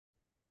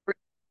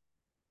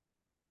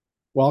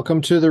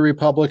Welcome to the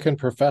Republican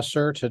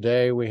Professor.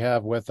 Today we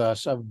have with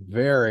us a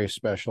very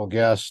special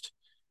guest,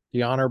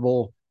 the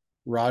Honorable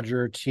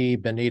Roger T.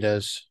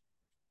 Benitez,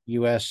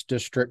 U.S.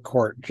 District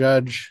Court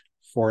Judge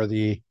for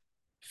the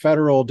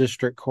Federal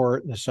District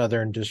Court in the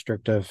Southern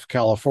District of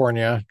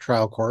California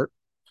Trial Court.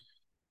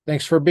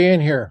 Thanks for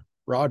being here,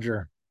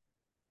 Roger.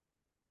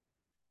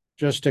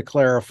 Just to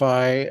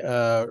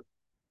clarify,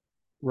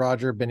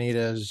 Roger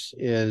Benitez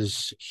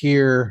is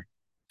here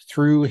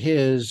through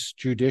his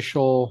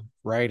judicial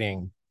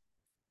writing.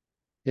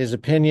 His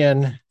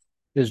opinion,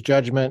 his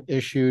judgment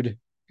issued,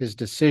 his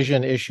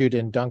decision issued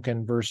in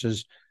Duncan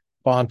versus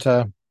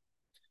Bonta,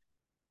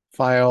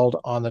 filed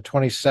on the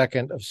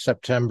 22nd of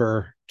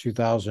September,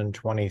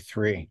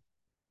 2023.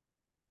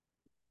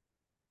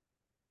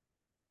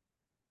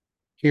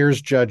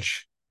 Here's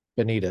Judge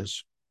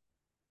Benitez.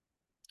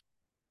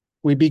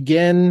 We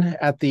begin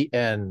at the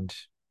end.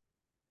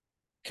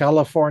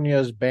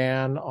 California's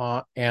ban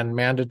on and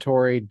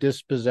mandatory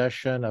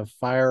dispossession of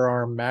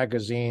firearm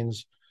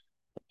magazines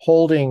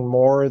holding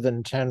more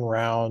than 10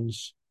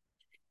 rounds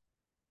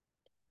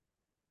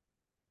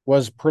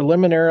was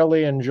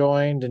preliminarily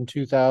enjoined in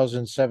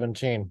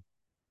 2017.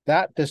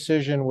 That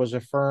decision was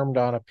affirmed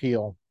on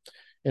appeal.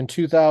 In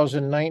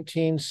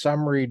 2019,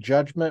 summary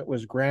judgment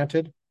was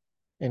granted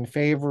in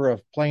favor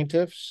of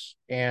plaintiffs,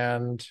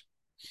 and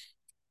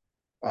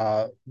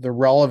the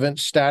relevant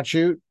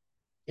statute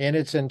in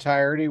its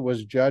entirety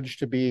was judged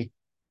to be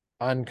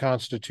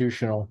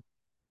unconstitutional.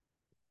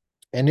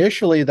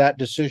 Initially, that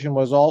decision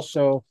was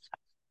also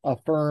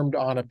affirmed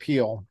on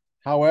appeal.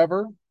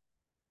 However,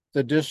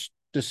 the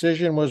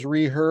decision was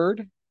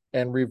reheard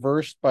and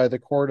reversed by the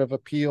Court of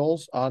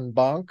Appeals en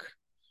banc.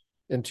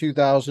 In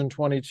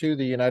 2022,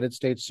 the United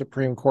States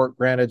Supreme Court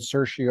granted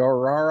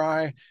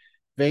certiorari,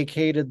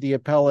 vacated the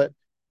appellate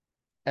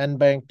en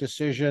banc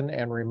decision,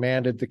 and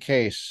remanded the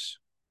case.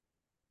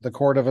 The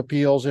Court of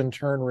Appeals, in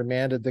turn,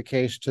 remanded the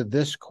case to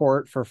this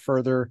court for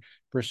further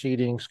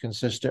proceedings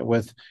consistent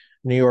with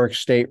New York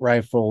State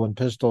Rifle and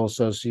Pistol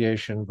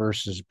Association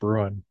versus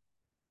Bruin.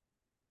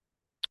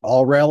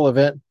 All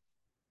relevant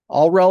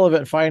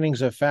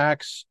findings of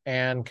facts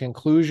and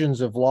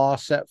conclusions of law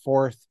set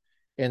forth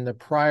in the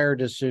prior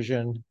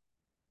decision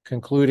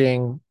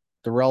concluding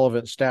the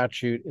relevant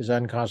statute is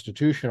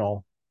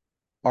unconstitutional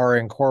are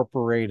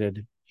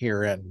incorporated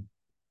herein.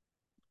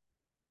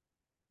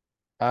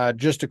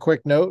 Just a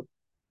quick note,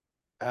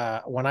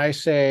 when I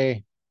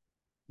say,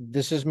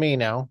 this is me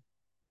now,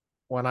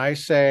 when I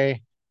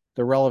say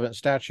the relevant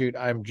statute,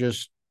 I'm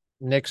just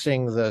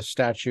nixing the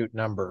statute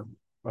number.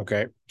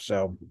 Okay,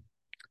 so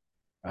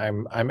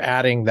I'm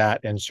adding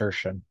that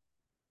insertion.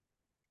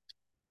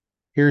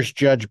 Here's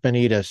Judge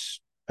Benitez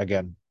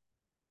again.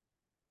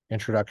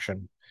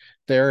 Introduction.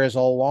 There is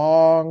a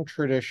long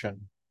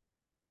tradition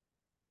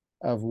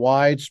of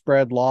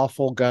widespread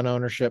lawful gun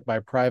ownership by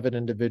private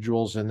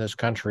individuals in this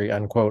country,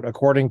 unquote,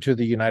 according to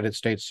the United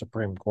States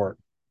Supreme Court.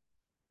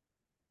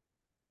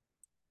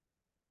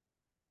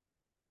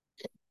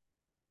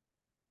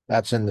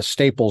 That's in the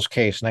Staples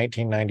case,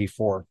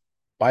 1994.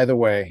 By the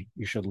way,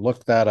 you should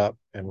look that up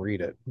and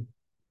read it.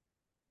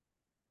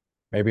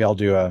 Maybe I'll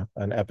do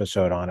an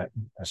episode on it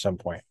at some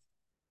point.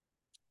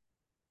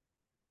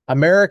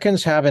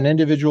 Americans have an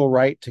individual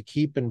right to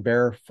keep and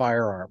bear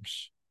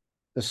firearms.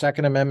 The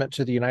Second Amendment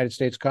to the United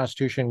States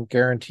Constitution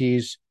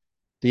guarantees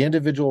the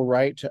individual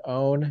right to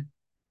own,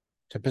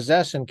 to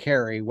possess and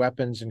carry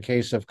weapons in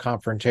case of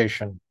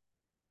confrontation.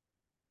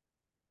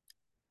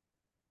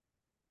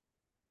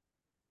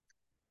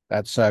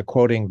 That's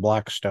quoting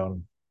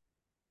Blackstone,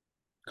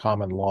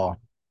 common law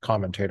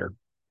commentator.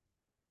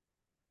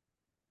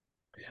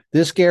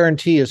 This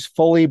guarantee is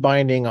fully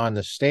binding on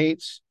the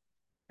states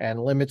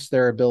and limits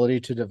their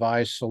ability to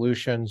devise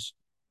solutions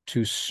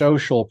to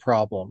social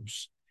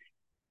problems.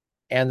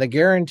 And the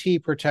guarantee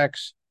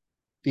protects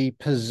the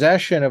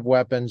possession of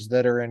weapons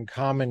that are in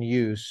common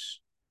use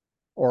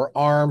or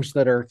arms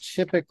that are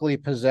typically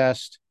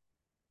possessed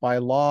by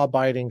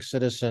law-abiding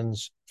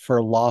citizens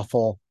for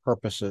lawful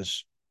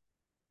purposes.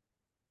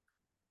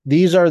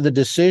 These are the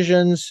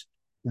decisions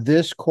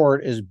this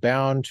court is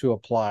bound to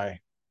apply.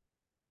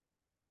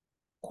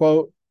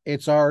 Quote,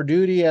 it's our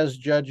duty as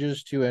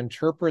judges to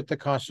interpret the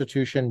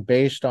Constitution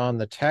based on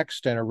the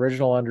text and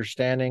original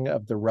understanding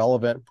of the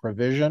relevant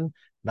provision,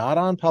 not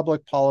on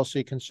public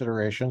policy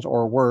considerations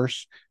or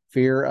worse,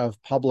 fear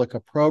of public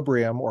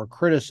opprobrium or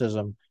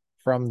criticism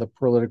from the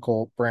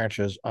political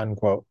branches,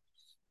 unquote.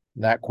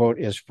 That quote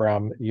is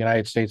from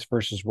United States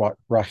versus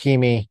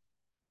Rahimi,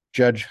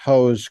 Judge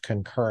Ho's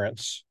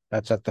concurrence.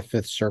 That's at the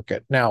Fifth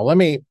Circuit. Now, let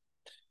me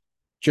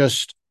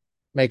just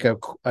make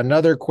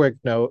another quick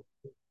note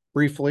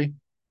briefly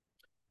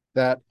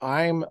that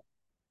I'm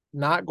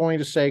not going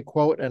to say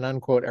quote and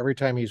unquote every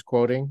time he's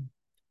quoting.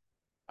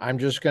 I'm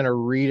just going to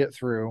read it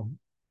through.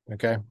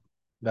 Okay.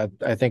 That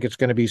I think it's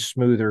going to be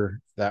smoother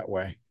that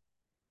way.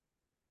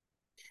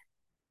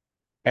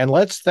 And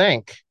let's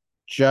thank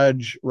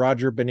Judge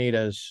Roger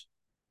Benitez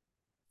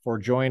for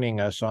joining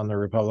us on the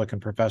Republican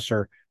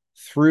Professor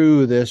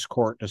through this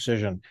court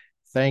decision.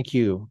 Thank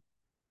you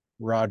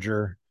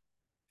Roger,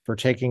 for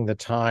taking the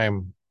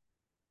time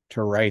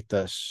to write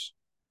this.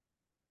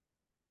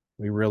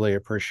 We really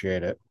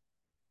appreciate it,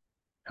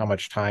 how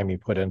much time you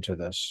put into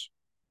this.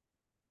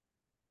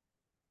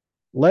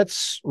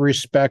 Let's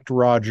respect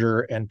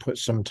Roger and put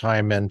some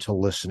time into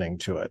listening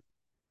to it.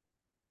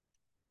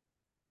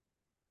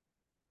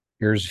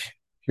 Here's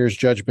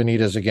Judge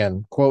Benitez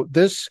again. Quote,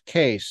 this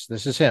case,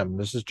 this is him,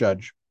 this is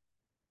Judge.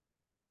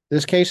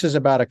 This case is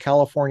about a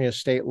California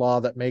state law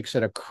that makes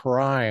it a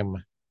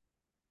crime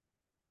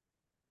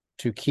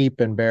to keep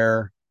and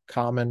bear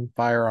common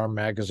firearm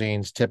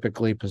magazines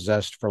typically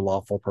possessed for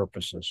lawful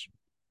purposes.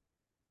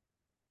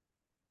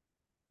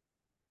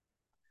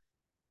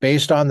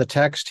 Based on the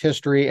text,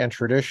 history, and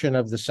tradition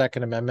of the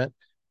Second Amendment,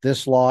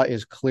 this law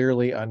is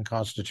clearly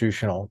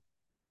unconstitutional.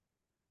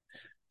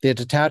 The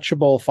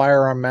detachable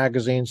firearm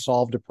magazine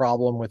solved a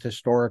problem with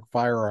historic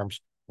firearms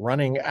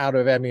running out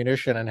of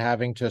ammunition and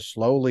having to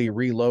slowly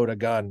reload a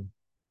gun.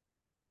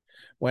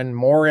 When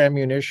more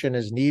ammunition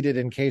is needed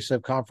in case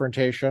of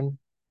confrontation,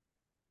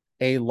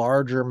 a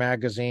larger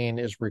magazine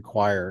is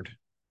required.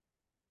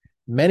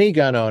 Many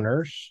gun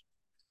owners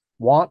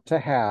want to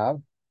have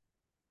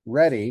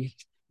ready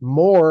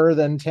more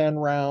than 10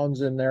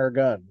 rounds in their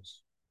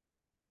guns.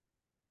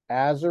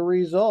 As a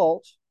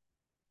result,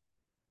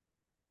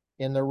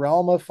 in the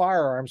realm of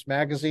firearms,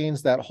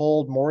 magazines that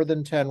hold more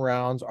than 10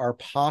 rounds are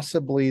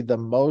possibly the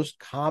most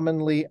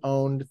commonly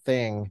owned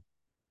thing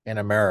in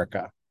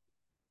America.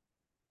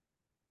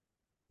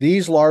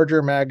 These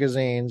larger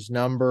magazines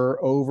number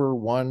over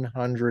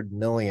 100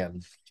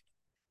 million.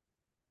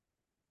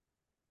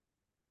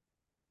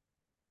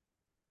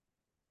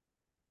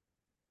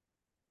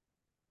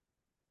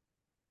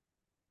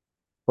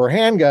 For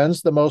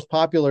handguns, the most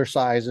popular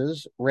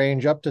sizes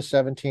range up to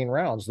 17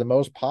 rounds. The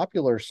most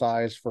popular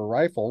size for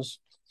rifles,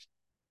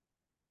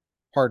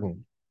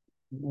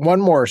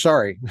 one more,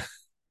 sorry.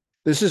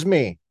 This is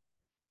me.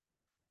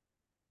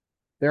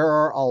 There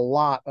are a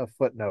lot of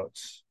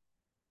footnotes,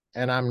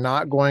 and I'm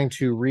not going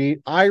to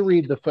read. I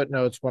read the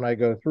footnotes when I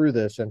go through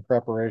this in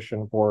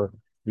preparation for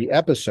the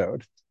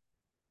episode.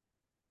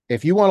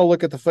 If you want to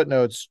look at the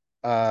footnotes,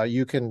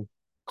 you can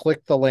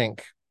click the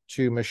link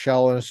to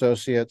Michelle and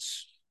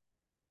Associates.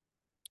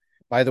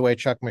 By the way,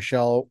 Chuck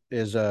Michelle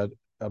is a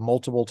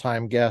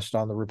multiple-time guest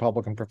on the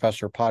Republican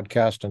Professor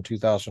podcast in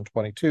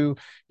 2022.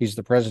 He's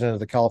the president of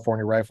the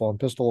California Rifle and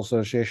Pistol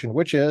Association,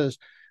 which is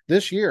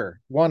this year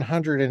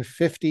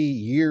 150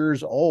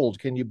 years old.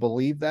 Can you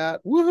believe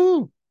that?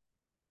 Woohoo!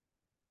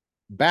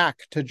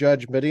 Back to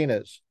Judge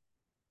Benitez.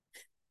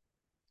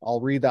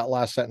 I'll read that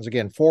last sentence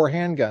again. For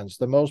handguns,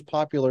 the most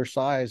popular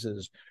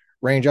sizes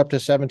range up to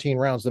 17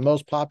 rounds. The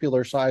most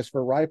popular size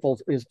for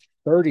rifles is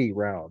 30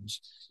 rounds.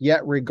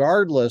 Yet,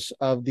 regardless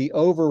of the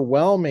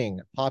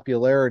overwhelming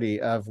popularity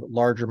of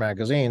larger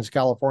magazines,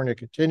 California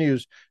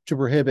continues to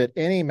prohibit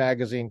any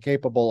magazine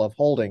capable of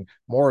holding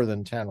more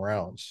than 10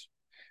 rounds.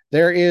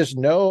 There is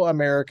no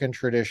American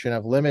tradition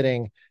of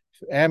limiting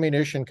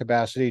ammunition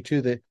capacity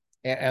to the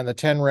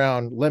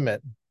 10-round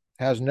limit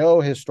has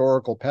no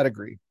historical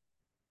pedigree,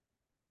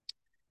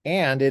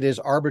 and it is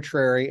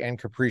arbitrary and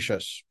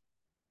capricious.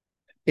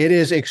 It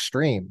is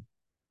extreme.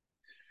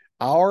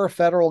 Our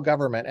federal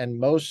government and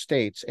most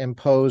states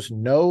impose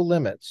no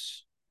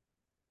limits.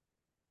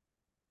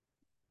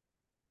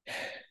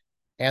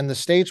 And the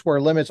states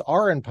where limits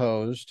are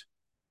imposed,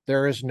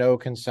 there is no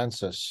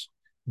consensus.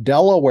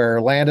 Delaware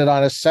landed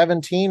on a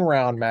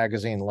 17-round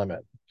magazine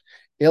limit.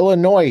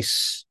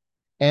 Illinois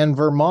and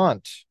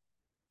Vermont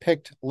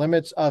picked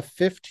limits of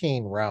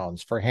 15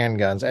 rounds for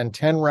handguns and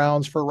 10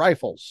 rounds for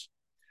rifles.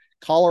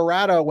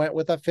 Colorado went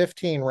with a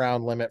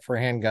 15-round limit for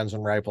handguns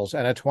and rifles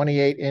and a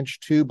 28-inch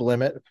tube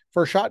limit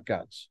for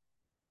shotguns.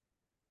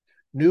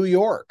 New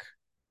York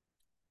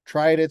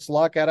tried its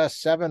luck at a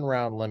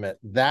 7-round limit.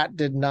 That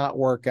did not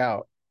work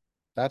out.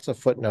 That's a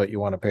footnote you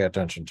want to pay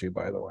attention to,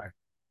 by the way.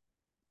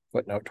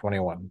 Footnote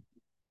 21.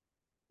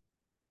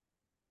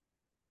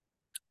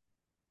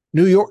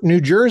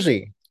 New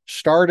Jersey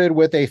started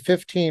with a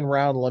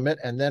 15-round limit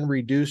and then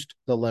reduced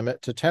the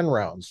limit to 10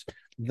 rounds.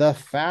 The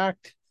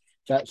fact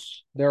that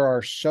there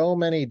are so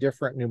many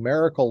different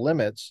numerical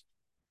limits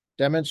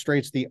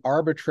demonstrates the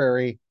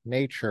arbitrary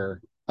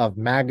nature of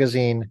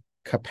magazine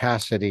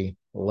capacity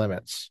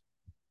limits.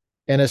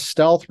 In a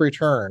stealth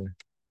return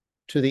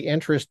to the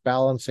interest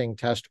balancing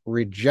test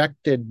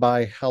rejected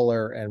by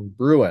Heller and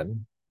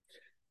Bruin,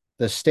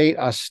 the state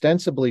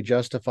ostensibly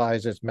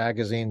justifies its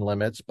magazine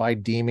limits by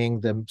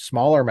deeming the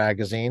smaller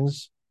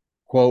magazines,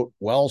 quote,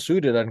 well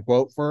suited,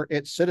 unquote, for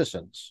its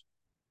citizens.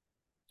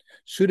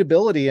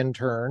 Suitability, in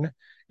turn,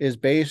 is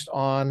based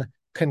on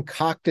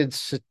concocted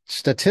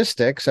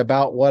statistics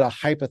about what a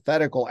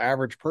hypothetical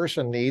average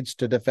person needs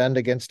to defend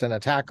against an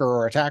attacker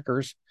or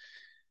attackers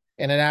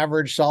in an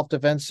average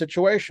self-defense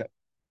situation.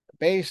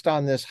 Based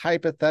on this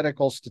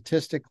hypothetical,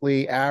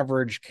 statistically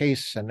average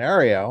case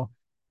scenario,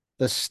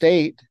 the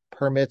state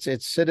permits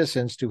its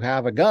citizens to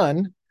have a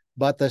gun,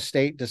 but the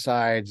state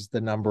decides the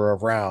number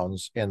of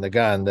rounds in the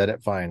gun that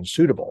it finds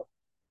suitable.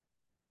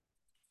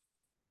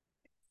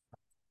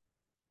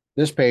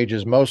 This page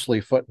is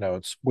mostly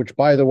footnotes, which,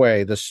 by the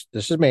way, this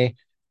is me.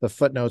 The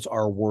footnotes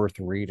are worth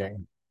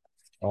reading.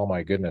 Oh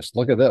my goodness.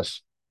 Look at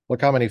this.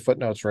 Look how many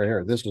footnotes right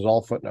here. This is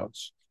all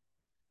footnotes.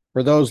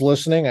 For those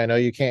listening, I know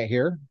you can't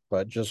hear,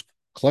 but just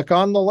click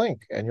on the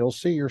link and you'll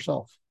see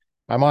yourself.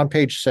 I'm on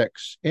page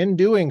 6. In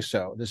doing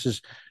so, this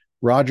is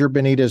Roger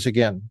Benitez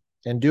again.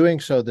 In doing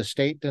so, the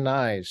state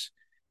denies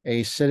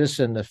a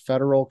citizen the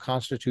federal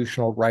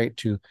constitutional right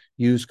to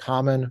use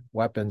common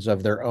weapons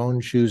of their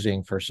own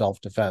choosing for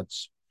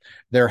self-defense.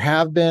 There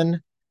have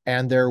been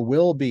and there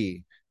will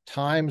be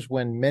times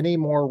when many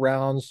more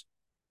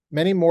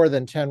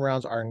than 10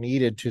 rounds are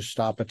needed to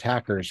stop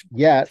attackers.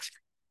 Yet,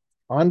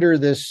 under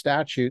this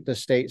statute, the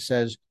state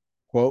says,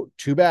 quote,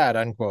 too bad,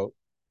 unquote.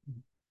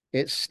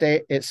 It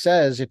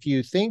says if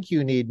you think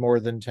you need more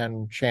than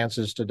 10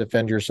 chances to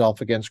defend yourself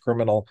against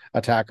criminal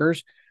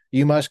attackers,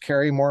 you must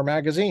carry more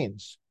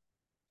magazines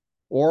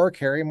or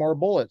carry more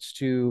bullets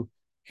to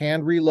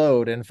hand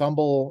reload and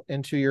fumble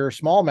into your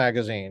small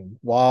magazine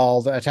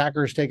while the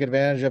attackers take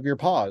advantage of your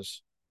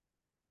pause.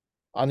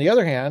 On the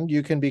other hand,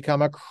 you can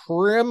become a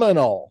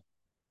criminal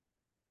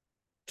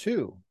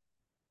too.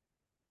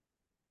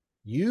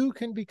 You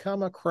can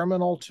become a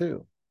criminal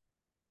too.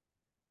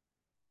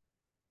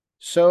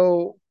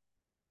 So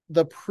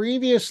the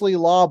previously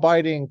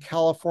law-abiding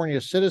California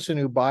citizen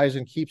who buys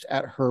and keeps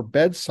at her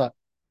bedside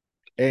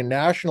a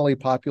nationally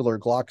popular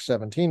Glock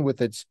 17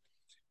 with its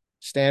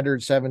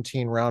standard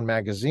 17-round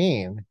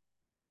magazine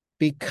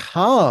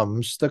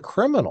becomes the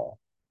criminal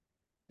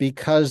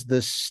because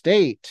the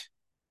state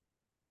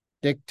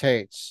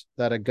dictates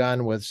that a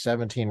gun with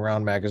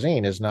 17-round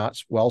magazine is not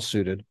well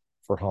suited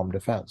for home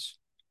defense.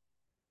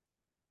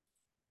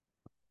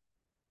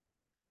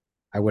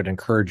 I would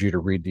encourage you to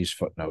read these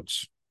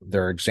footnotes.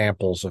 They're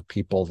examples of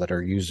people that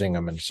are using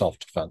them in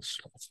self-defense.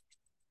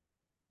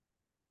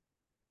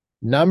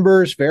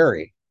 Numbers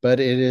vary, but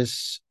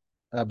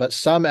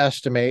some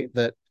estimate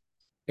that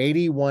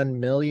 81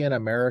 million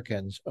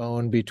Americans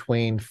own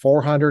between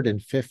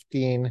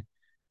 415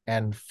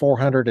 and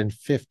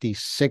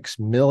 456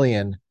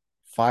 million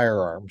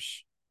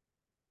firearms.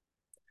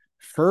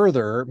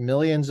 Further,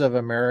 millions of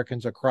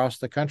Americans across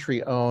the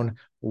country own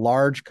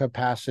large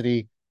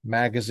capacity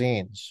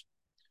magazines.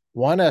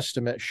 One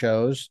estimate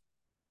shows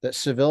that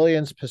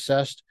civilians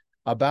possessed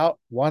about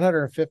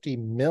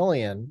 115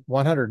 million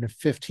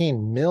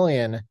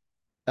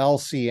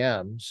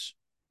LCMs,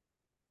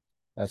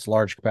 that's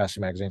large capacity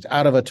magazines,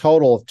 out of a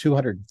total of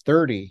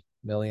 230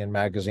 million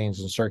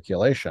magazines in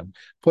circulation.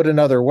 Put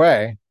another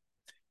way,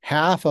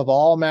 half of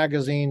all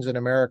magazines in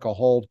America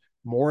hold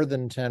more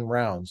than 10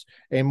 rounds.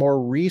 A more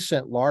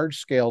recent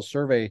large-scale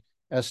survey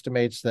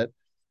estimates that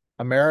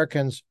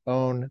Americans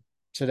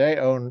today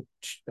own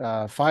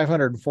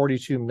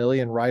 542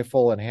 million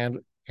rifle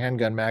and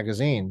handgun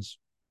magazines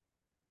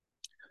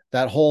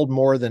that hold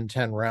more than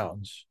 10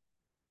 rounds.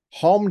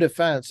 Home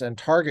defense and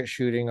target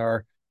shooting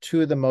are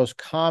two of the most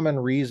common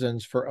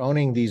reasons for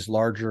owning these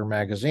larger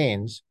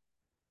magazines.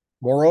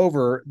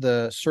 Moreover,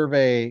 the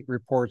survey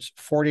reports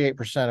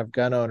 48% of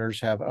gun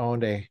owners have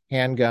owned a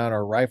handgun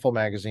or rifle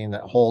magazine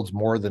that holds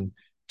more than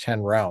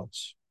 10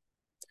 rounds.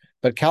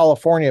 But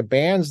California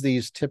bans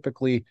these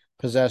typically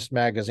possessed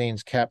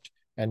magazines kept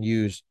and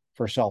used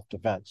for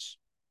self-defense.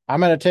 I'm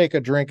going to take a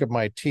drink of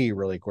my tea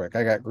really quick.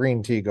 I got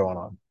green tea going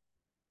on.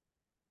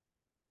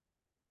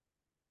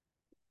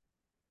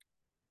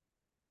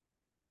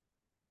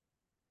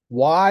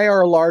 Why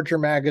are larger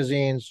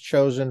magazines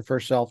chosen for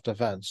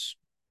self-defense?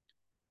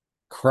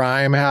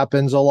 Crime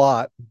happens a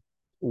lot.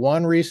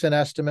 One recent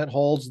estimate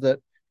holds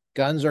that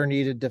guns are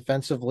needed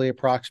defensively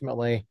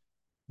approximately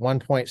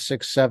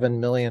 1.67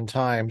 million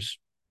times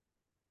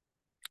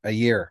a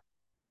year.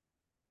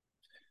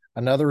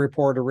 Another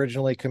report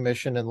originally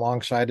commissioned and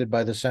long cited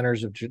by the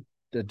Centers of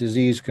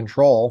Disease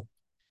Control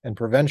and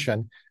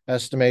Prevention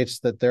estimates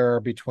that there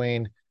are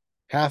between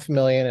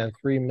 500,000 and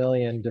 3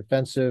 million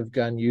defensive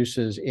gun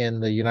uses in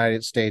the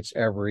United States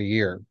every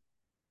year.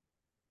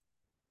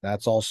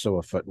 That's also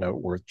a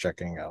footnote worth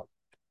checking out.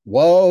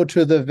 Woe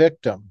to the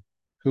victim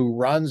who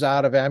runs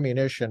out of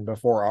ammunition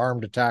before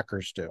armed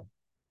attackers do.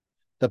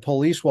 The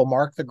police will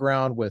mark the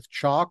ground with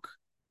chalk,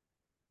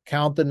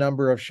 count the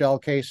number of shell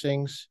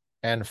casings,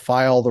 and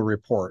file the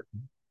report.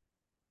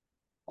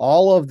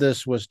 All of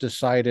this was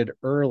decided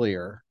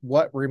earlier.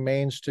 What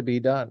remains to be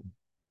done?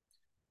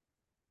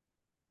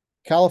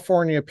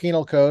 California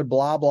Penal Code,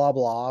 blah, blah,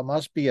 blah,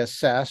 must be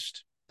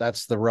assessed.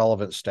 That's the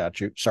relevant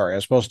statute. Sorry, I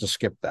was supposed to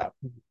skip that.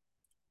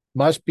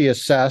 Must be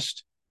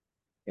assessed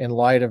in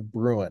light of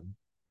Bruin.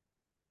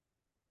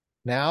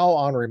 Now,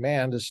 on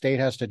remand, the state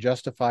has to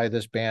justify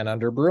this ban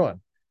under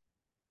Bruin,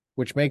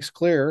 which makes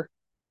clear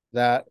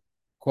that,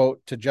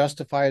 quote, to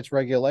justify its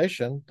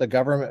regulation, the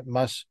government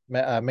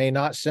may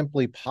not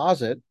simply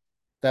posit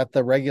that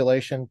the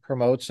regulation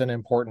promotes an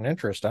important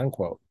interest,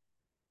 unquote.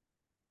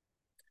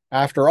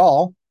 After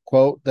all,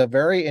 quote, the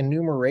very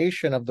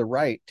enumeration of the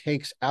right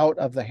takes out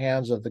of the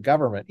hands of the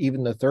government,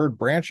 even the third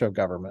branch of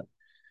government,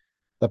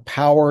 the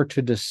power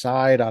to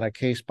decide on a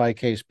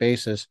case-by-case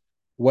basis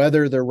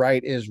whether the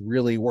right is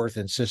really worth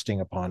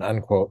insisting upon,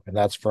 unquote. And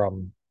that's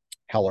from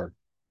Heller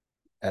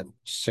at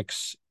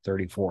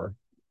 634.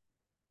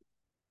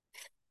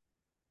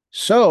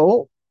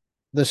 So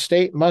the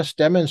state must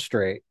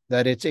demonstrate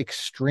that its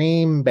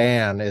extreme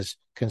ban is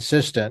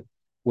consistent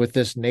with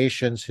this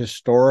nation's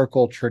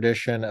historical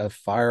tradition of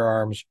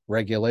firearms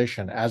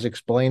regulation. As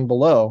explained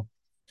below,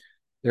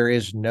 there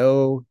is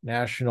no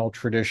national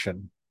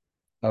tradition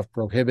of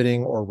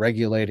prohibiting or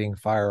regulating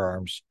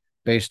firearms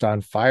based on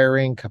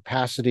firing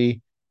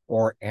capacity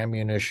or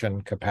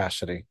ammunition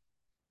capacity.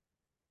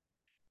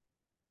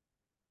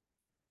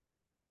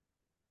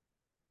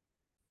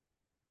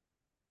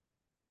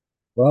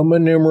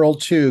 Roman numeral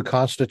 2,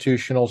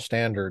 constitutional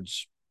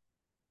standards.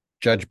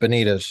 Judge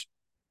Benitez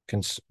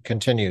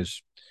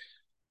continues.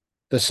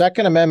 The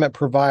Second Amendment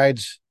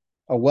provides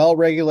a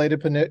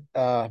well-regulated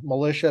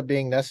militia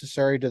being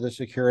necessary to the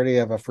security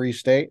of a free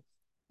state.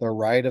 The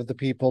right of the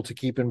people to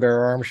keep and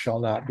bear arms shall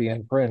not be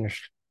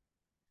infringed.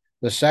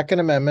 The Second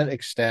Amendment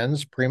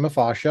extends prima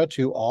facie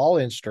to all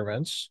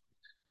instruments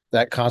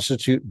that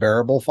constitute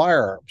bearable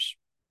firearms,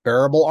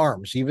 bearable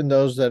arms, even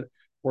those that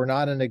were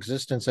not in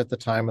existence at the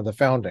time of the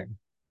founding.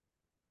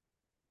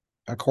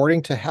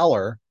 According to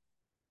Heller,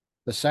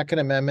 the Second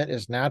Amendment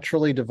is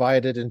naturally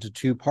divided into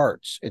two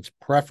parts, its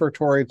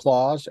prefatory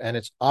clause and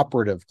its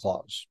operative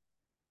clause.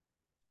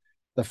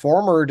 The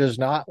former does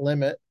not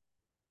limit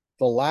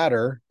the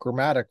latter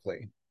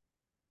grammatically,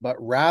 but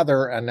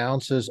rather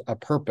announces a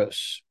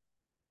purpose.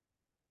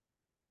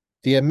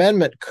 The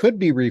amendment could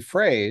be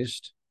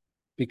rephrased: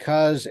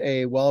 because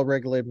a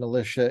well-regulated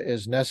militia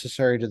is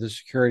necessary to the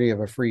security of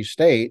a free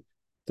state,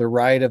 the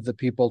right of the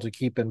people to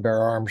keep and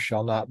bear arms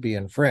shall not be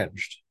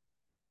infringed.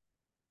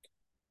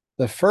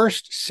 The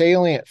first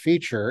salient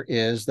feature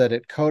is that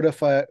it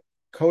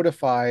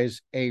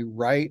codifies a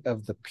right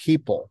of the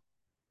people.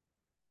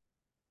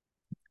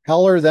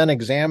 Heller then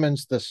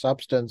examines the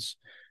substance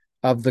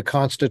of the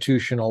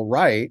constitutional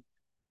right,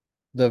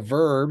 the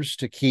verbs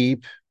to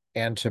keep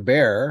and to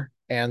bear,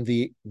 and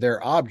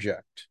their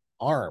object,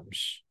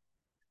 arms.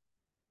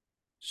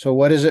 So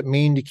what does it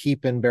mean to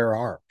keep and bear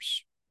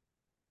arms?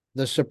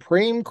 The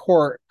Supreme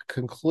Court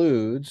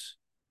concludes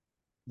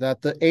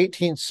that the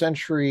 18th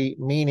century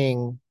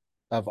meaning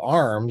of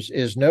arms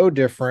is no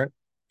different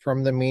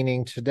from the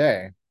meaning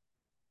today.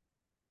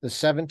 The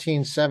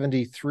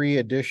 1773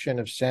 edition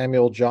of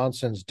Samuel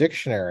Johnson's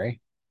dictionary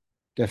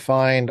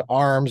defined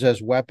arms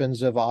as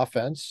weapons of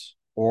offense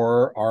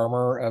or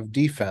armor of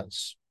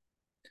defense.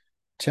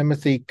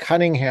 Timothy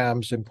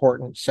Cunningham's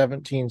important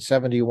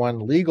 1771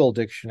 legal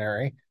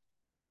dictionary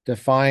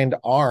defined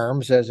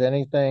arms as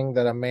anything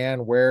that a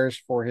man wears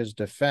for his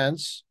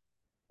defense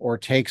or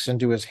takes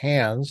into his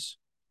hands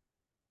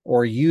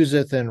or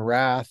useth in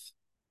wrath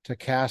to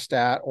cast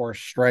at or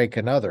strike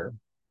another.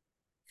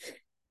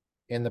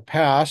 In the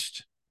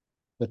past,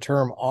 the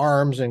term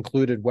arms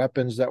included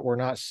weapons that were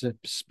not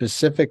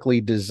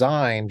specifically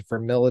designed for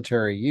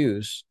military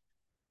use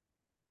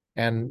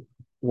and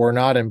were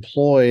not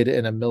employed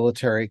in a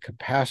military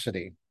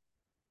capacity.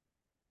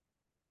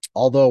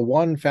 Although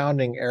one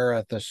founding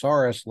era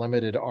thesaurus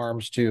limited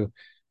arms to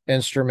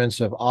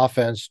instruments of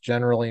offense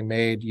generally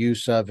made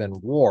use of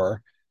in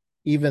war,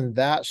 even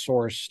that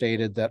source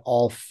stated that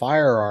all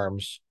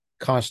firearms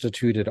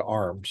constituted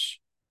arms,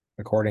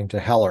 according to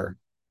Heller.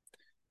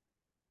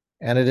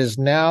 And it is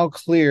now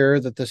clear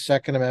that the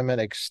Second Amendment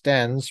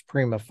extends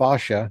prima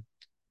facie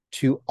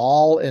to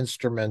all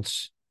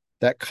instruments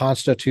that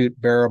constitute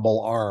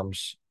bearable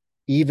arms,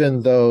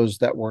 even those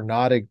that were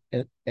not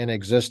in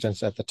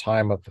existence at the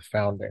time of the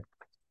founding.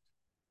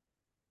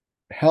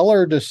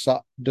 Heller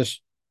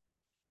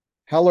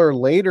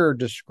later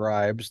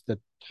describes the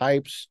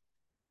types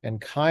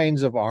and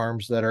kinds of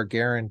arms that are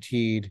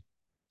guaranteed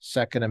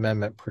Second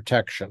Amendment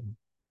protection.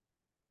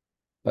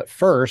 But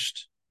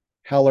first,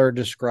 Heller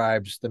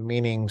describes the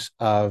meanings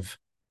of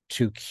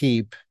to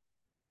keep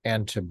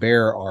and to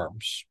bear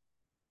arms.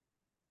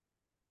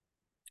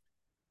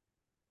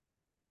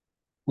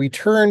 We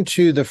turn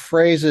to the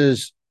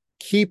phrases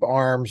keep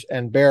arms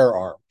and bear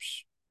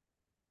arms.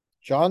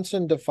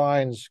 Johnson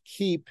defined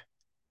keep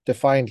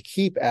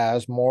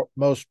as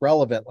most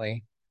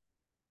relevantly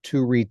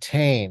to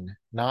retain,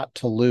 not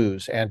to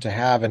lose, and to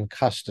have in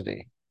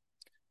custody.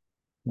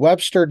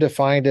 Webster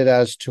defined it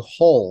as to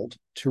hold,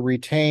 to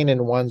retain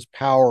in one's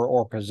power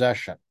or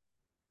possession.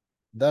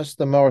 Thus,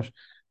 the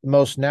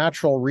most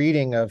natural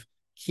reading of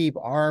keep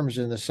arms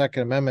in the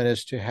Second Amendment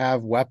is to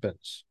have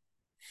weapons.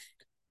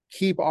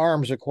 Keep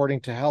arms,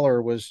 according to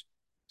Heller, was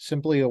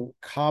simply a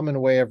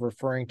common way of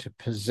referring to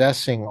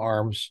possessing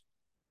arms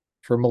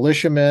for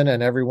militiamen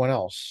and everyone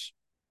else.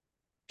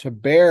 To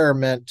bear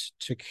meant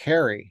to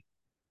carry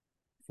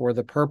for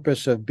the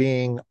purpose of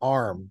being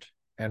armed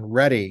and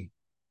ready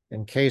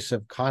in case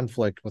of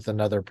conflict with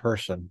another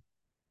person.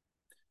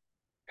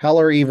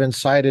 Heller even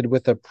cited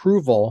with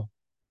approval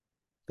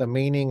the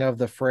meaning of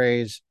the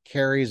phrase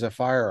carries a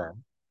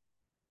firearm,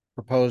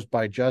 proposed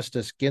by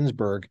Justice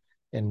Ginsburg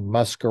in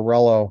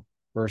Muscarello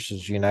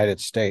versus,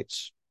 United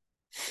States.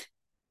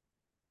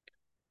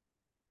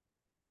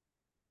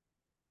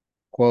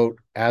 quote,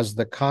 as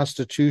the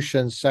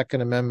Constitution's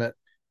Second Amendment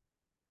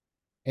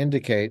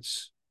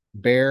indicates,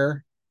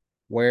 bear,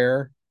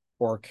 wear,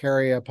 or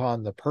carry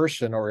upon the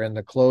person or in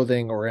the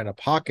clothing or in a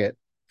pocket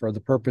for the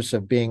purpose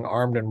of being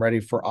armed and ready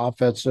for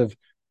offensive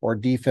or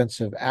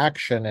defensive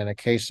action in a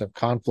case of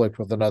conflict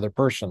with another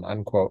person,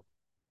 unquote.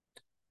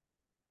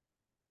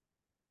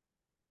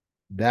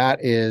 That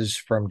is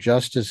from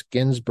Justice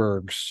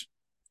Ginsburg's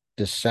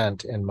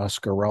dissent in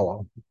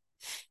Muscarello.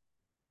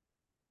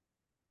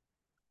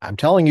 I'm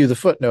telling you the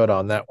footnote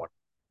on that one.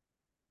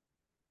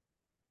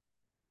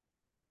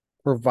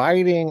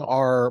 Providing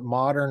our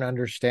modern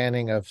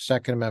understanding of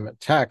Second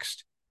Amendment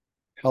text,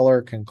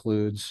 Heller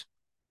concludes,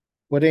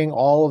 putting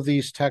all of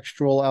these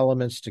textual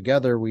elements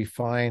together, we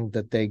find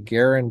that they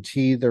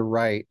guarantee the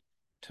right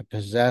to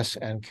possess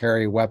and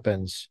carry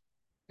weapons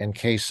in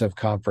case of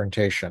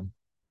confrontation.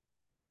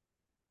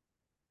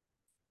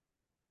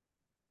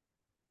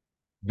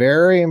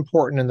 Very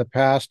important in the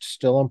past,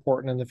 still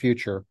important in the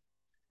future.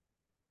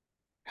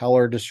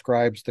 Heller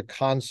describes the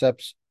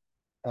concepts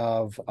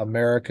of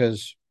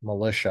America's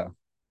militia.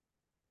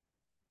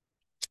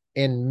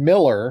 In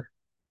Miller,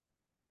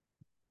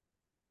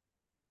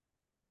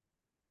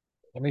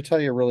 let me tell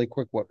you really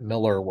quick what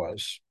Miller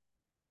was.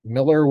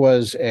 Miller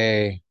was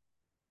a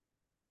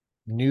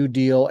New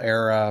Deal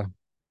era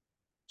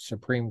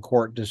Supreme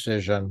Court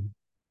decision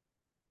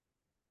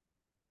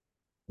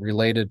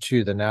related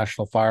to the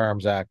National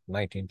Firearms Act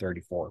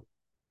 1934.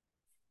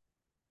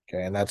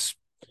 Okay, and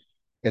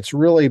it's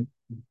really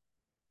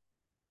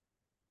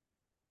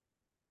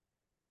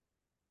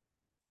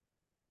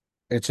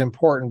it's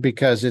important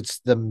because it's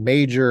the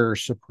major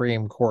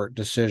Supreme Court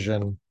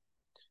decision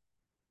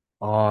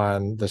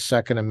on the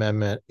Second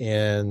Amendment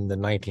in the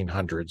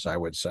 1900s, I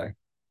would say.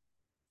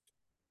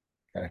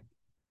 Okay.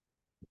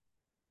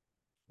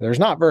 There's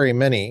not very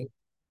many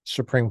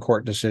Supreme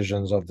Court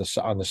decisions on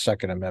the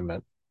Second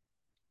Amendment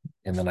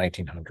in the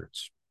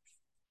 1900s.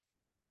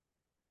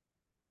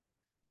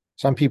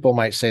 Some people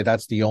might say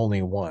that's the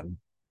only one,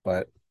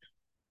 but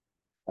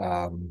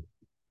in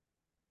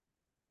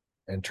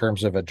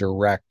terms of a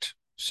direct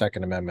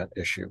Second Amendment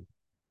issue.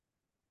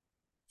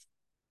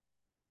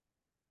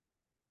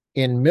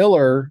 In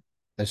Miller,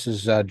 this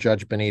is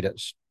Judge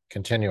Benitez,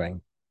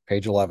 continuing,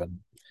 page 11.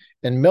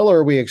 In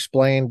Miller, we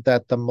explained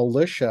that the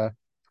militia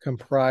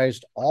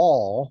comprised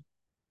all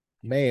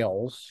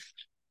males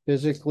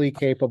physically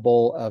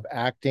capable of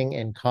acting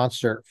in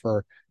concert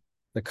for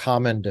the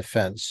common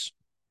defense.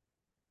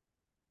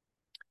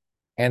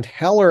 And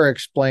Heller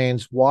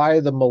explains why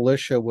the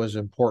militia was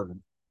important.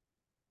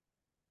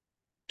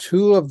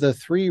 Two of the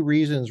three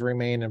reasons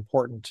remain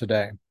important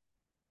today.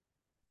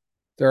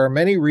 There are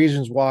many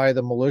reasons why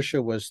the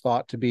militia was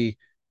thought to be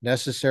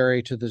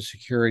necessary to the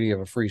security of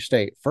a free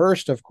state.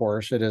 First, of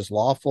course, it is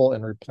lawful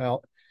and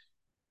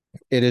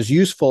it is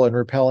useful in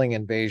repelling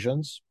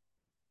invasions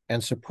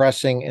and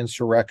suppressing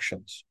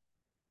insurrections.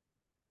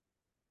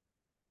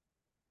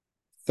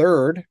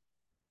 Third,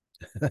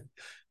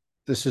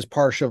 this is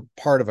part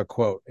of a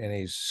quote, and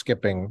he's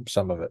skipping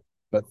some of it.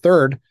 But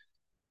third,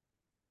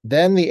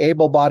 then the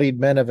able-bodied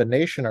men of a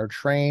nation are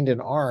trained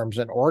in arms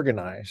and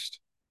organized.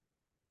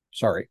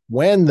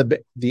 When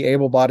the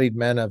able-bodied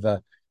men of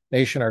a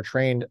nation are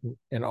trained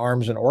in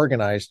arms and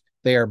organized,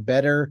 they are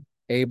better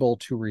able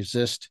to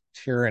resist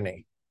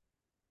tyranny.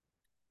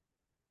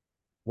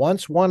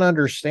 Once one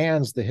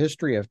understands the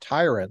history of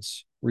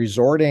tyrants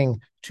resorting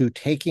to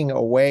taking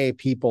away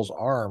people's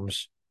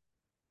arms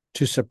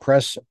to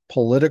suppress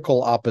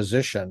political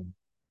opposition,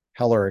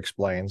 Heller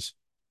explains,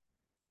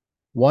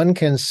 one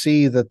can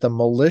see that the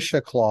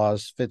militia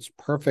clause fits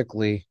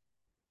perfectly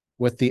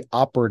with the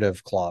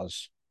operative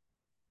clause.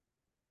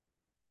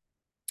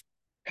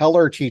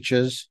 Heller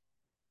teaches,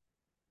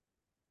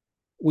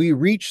 we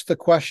reach the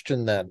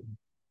question then,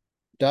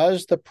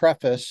 does the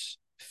preface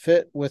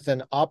fit with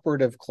an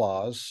operative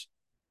clause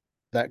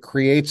that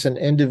creates an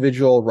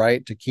individual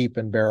right to keep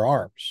and bear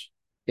arms?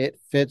 It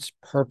fits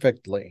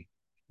perfectly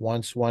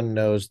once one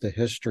knows the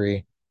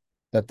history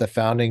that the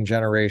founding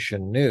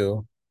generation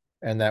knew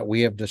and that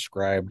we have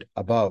described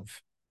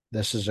above.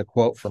 This is a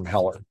quote from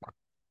Heller.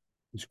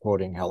 He's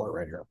quoting Heller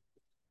right here.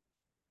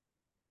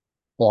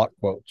 Block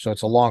quote. So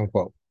it's a long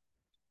quote.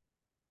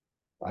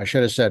 I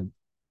should have said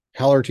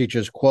Heller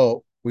teaches,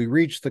 quote, we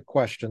reach the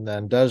question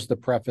then, does the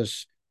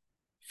preface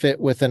fit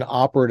with an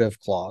operative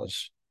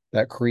clause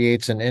that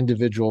creates an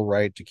individual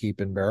right to keep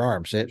and bear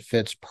arms? It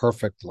fits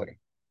perfectly.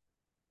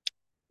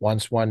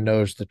 Once one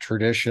knows the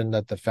tradition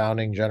that the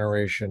founding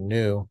generation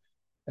knew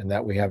and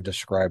that we have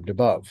described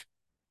above.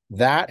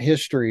 That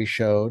history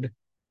showed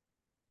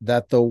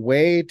that the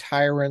way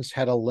tyrants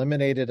had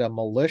eliminated a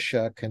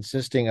militia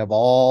consisting of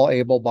all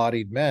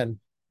able-bodied men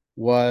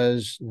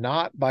was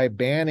not by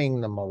banning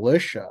the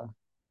militia,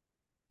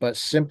 but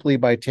simply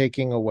by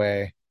taking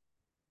away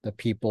the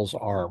people's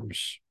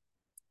arms,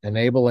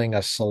 enabling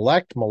a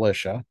select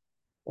militia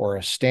or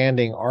a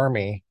standing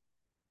army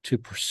to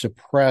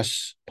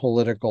suppress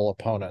political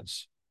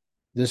opponents.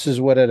 This is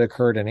what had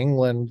occurred in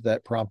England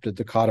that prompted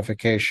the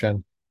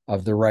codification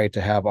of the right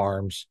to have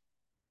arms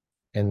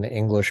in the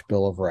English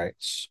Bill of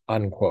Rights,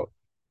 unquote.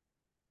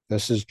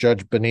 This is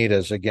Judge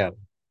Benitez again.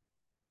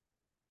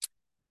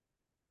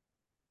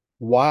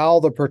 While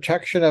the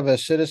protection of a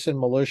citizen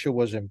militia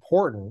was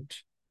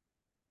important,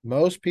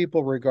 most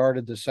people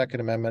regarded the Second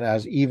Amendment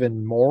as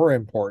even more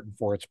important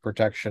for its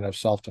protection of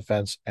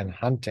self-defense and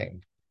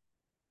hunting.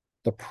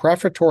 The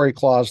prefatory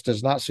clause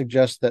does not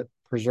suggest that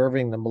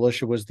preserving the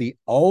militia was the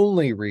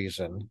only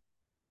reason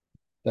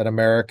that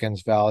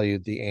Americans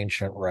valued the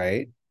ancient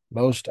right.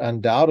 Most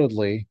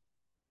undoubtedly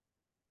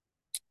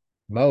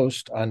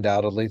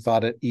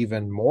thought it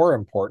even more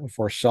important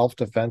for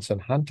self-defense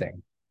and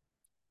hunting.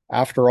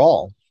 After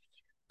all,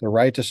 the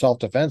right to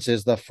self-defense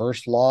is the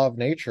first law of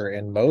nature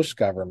in most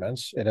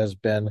governments. It has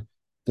been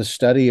the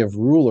study of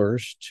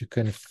rulers to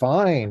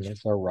confine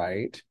the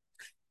right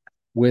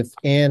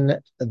within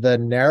the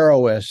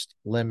narrowest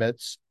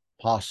limits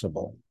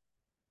possible.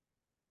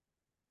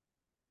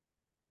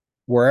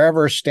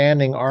 Wherever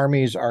standing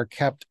armies are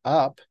kept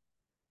up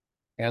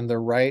and the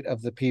right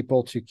of the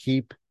people to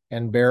keep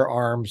and bear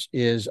arms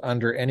is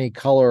under any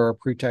color or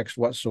pretext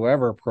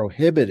whatsoever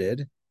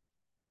prohibited,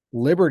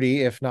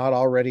 liberty, if not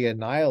already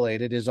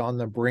annihilated, is on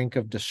the brink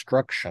of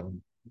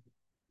destruction.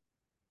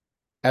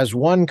 As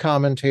one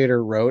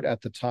commentator wrote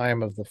at the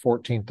time of the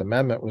 14th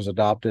Amendment was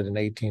adopted in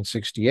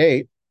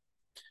 1868,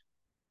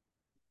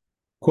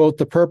 quote,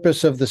 the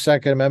purpose of the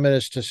Second Amendment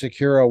is to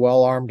secure a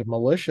well-armed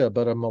militia,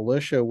 but a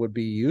militia would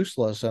be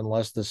useless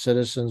unless the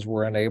citizens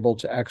were unable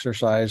to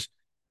exercise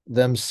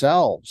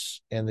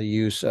themselves in the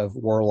use of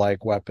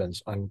warlike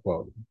weapons,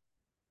 unquote.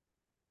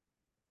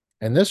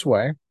 In this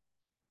way,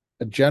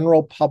 a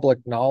general public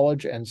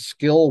knowledge and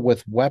skill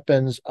with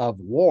weapons of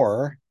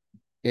war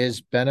is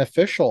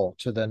beneficial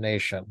to the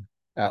nation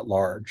at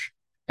large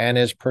and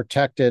is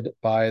protected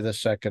by the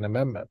Second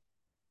Amendment.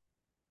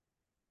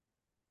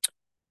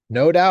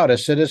 No doubt a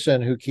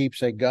citizen who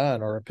keeps a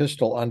gun or a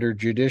pistol under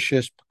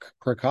judicious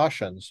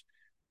precautions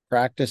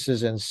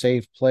practices in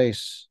safe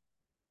places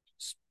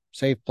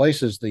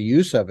the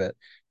use of it,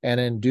 and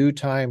in due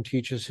time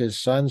teaches his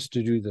sons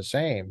to do the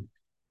same,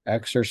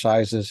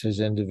 exercises his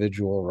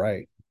individual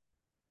right.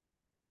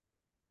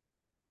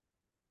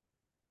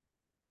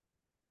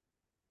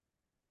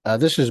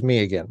 This is me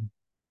again.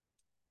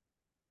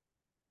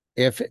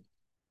 If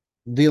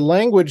the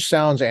language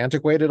sounds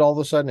antiquated all of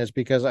a sudden, it's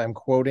because I'm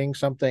quoting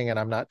something and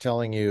I'm not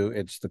telling you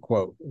it's the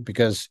quote,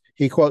 because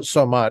he quotes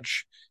so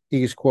much,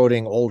 he's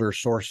quoting older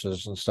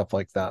sources and stuff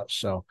like that.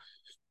 So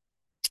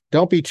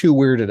don't be too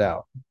weirded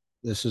out.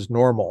 This is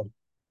normal.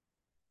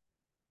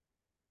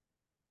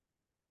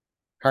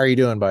 How are you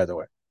doing, by the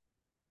way?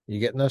 You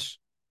getting this?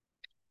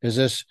 Is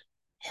this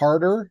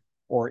harder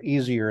or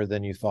easier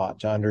than you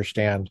thought to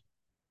understand?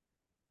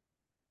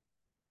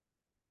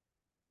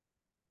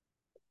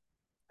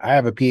 I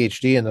have a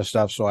PhD in this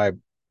stuff, so I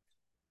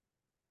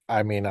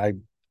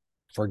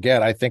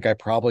forget. I think I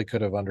probably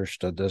could have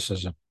understood this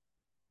as an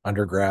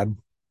undergrad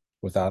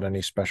without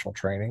any special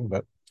training,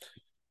 but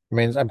I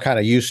mean, I'm kind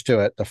of used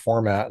to it, the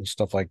format and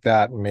stuff like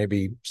that. And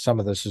maybe some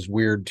of this is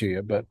weird to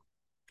you, but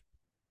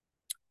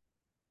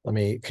let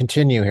me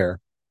continue here.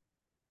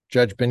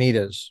 Judge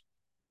Benitez.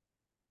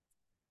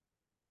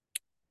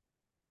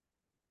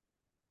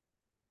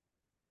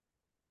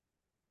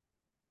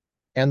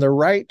 And the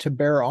right to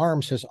bear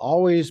arms has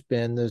always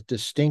been the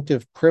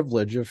distinctive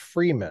privilege of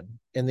freemen.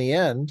 In the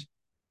end,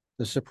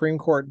 the Supreme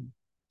Court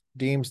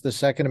deems the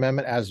Second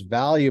Amendment as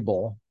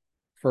valuable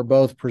for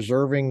both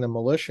preserving the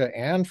militia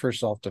and for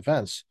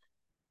self-defense,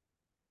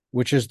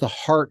 which is the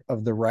heart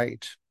of the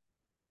right.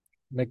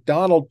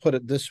 MacDonald put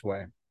it this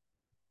way.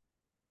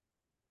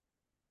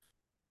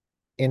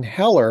 In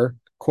Heller,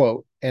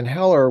 quote, in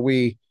Heller,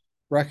 we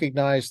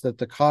recognize that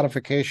the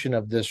codification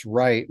of this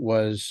right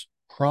was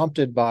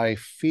prompted by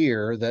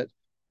fear that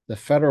the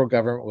federal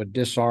government would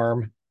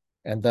disarm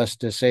and thus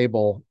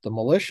disable the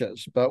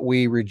militias. But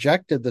we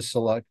rejected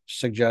the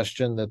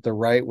suggestion that the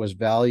right was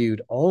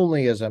valued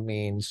only as a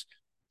means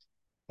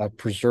of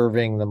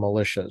preserving the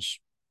militias.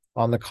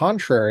 On the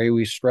contrary,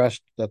 we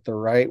stressed that the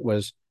right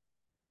was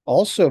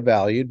also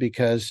valued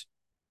because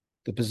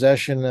the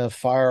possession of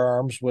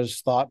firearms was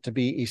thought to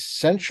be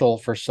essential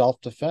for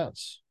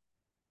self-defense.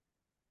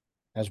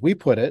 As we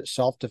put it,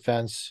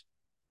 self-defense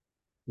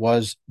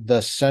was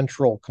the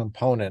central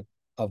component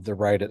of the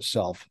right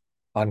itself,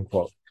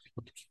 unquote.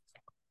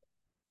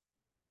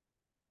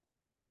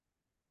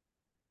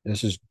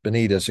 This is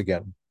Benitez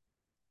again.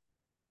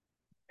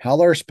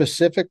 Heller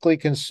specifically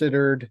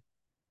considered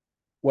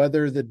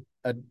whether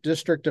a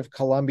District of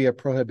Columbia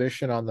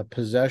prohibition on the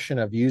possession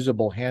of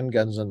usable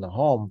handguns in the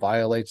home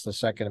violates the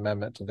Second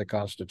Amendment to the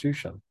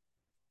Constitution.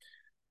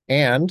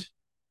 And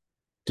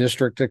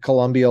District of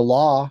Columbia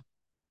law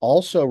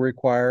also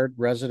required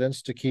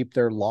residents to keep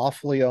their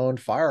lawfully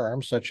owned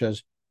firearms, such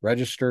as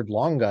registered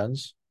long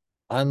guns,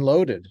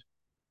 unloaded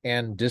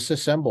and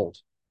disassembled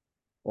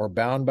or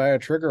bound by a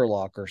trigger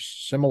lock or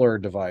similar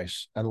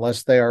device,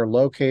 unless they are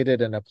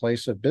located in a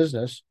place of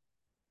business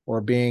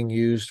or being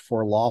used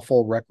for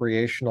lawful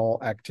recreational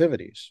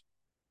activities.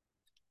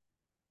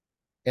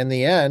 In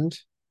the end,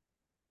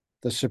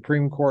 the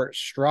Supreme Court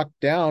struck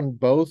down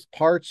both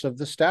parts of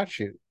the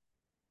statute.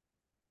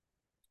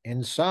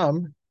 In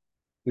sum,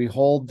 we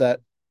hold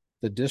that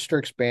the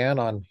district's ban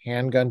on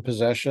handgun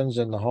possessions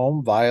in the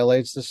home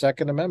violates the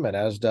Second Amendment,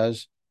 as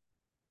does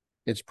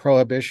its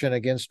prohibition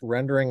against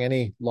rendering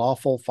any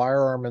lawful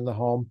firearm in the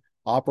home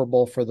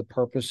operable for the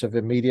purpose of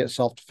immediate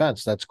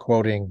self-defense. That's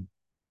quoting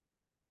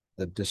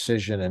the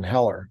decision in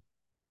Heller.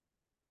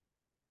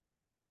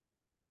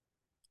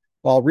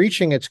 While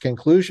reaching its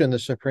conclusion, the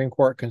Supreme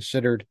Court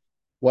considered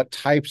what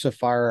types of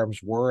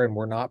firearms were and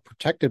were not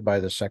protected by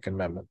the Second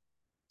Amendment.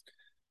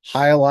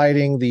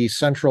 Highlighting the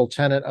central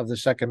tenet of the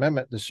Second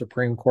Amendment, the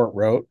Supreme Court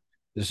wrote,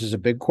 this is a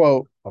big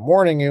quote, I'm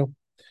warning you,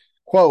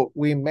 quote,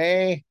 we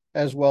may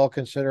as well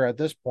consider at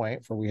this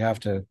point, for we have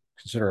to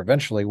consider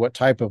eventually, what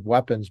type of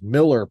weapons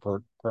Miller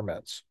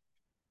permits.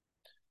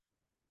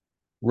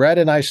 Read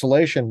in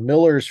isolation,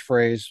 Miller's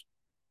phrase,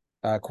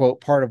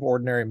 quote, part of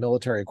ordinary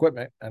military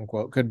equipment,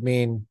 unquote, could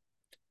mean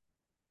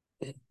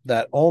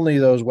that only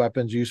those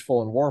weapons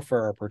useful in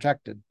warfare are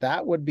protected.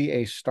 That would be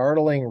a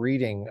startling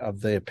reading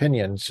of the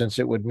opinion, since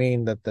it would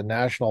mean that the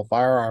National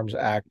Firearms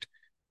Act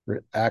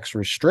acts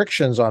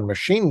restrictions on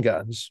machine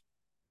guns,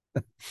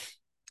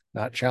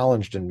 not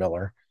challenged in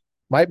Miller,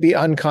 might be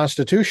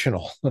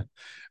unconstitutional.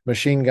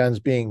 Machine guns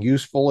being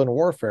useful in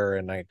warfare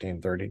in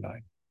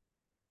 1939.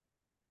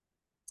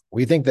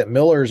 We think that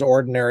Miller's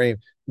ordinary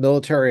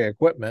military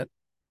equipment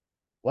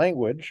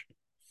language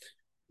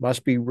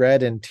must be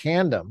read in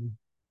tandem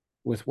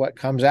with what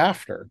comes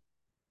after.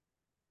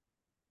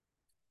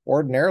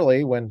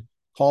 Ordinarily, when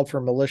called for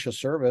militia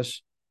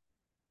service,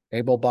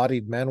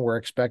 able-bodied men were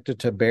expected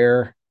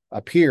to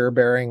appear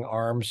bearing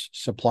arms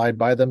supplied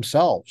by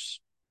themselves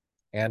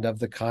and of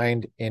the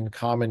kind in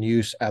common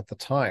use at the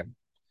time.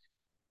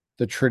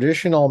 The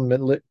traditional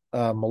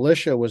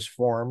militia was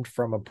formed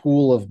from a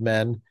pool of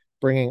men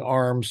bringing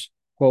arms,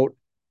 quote,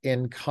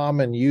 in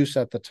common use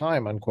at the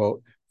time,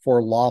 unquote,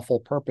 for lawful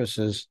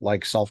purposes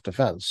like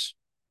self-defense.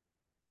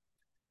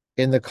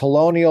 In the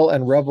colonial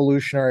and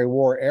Revolutionary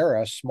War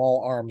era,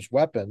 small arms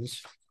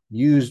weapons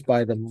used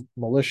by the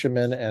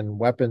militiamen and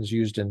weapons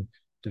used in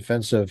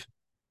defense of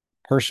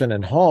person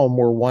and home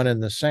were one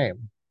and the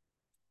same.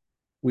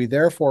 We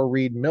therefore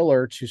read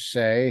Miller to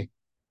say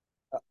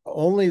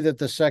only that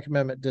the Second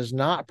Amendment does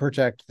not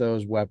protect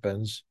those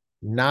weapons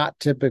not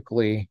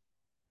typically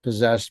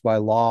possessed by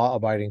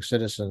law-abiding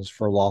citizens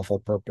for lawful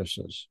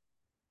purposes.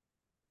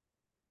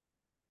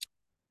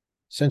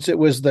 Since it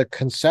was the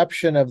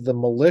conception of the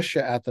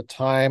militia at the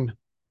time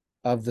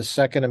of the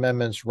Second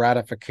Amendment's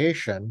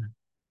ratification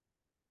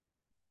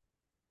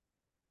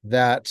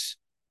that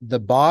the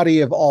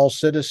body of all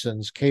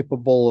citizens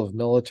capable of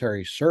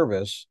military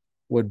service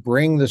would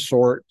bring the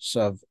sorts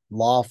of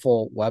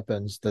lawful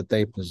weapons that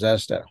they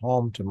possessed at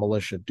home to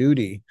militia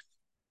duty,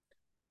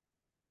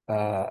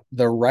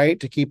 the right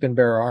to keep and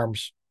bear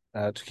arms,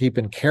 to keep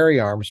and carry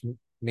arms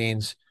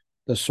means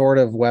the sort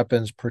of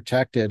weapons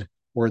protected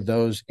were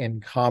those in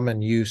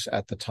common use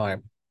at the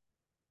time.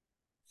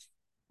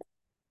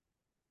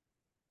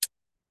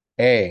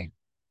 A,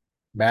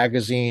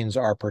 magazines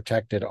are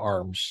protected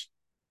arms.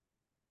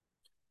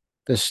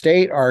 The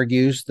state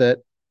argues that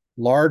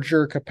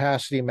larger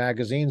capacity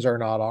magazines are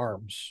not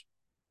arms.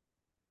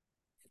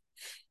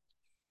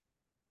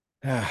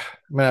 I'm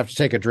going to have to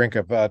take a drink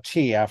of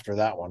tea after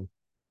that one.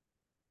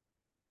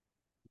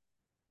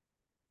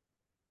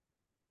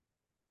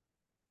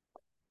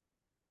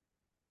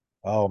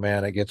 Oh,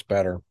 man, it gets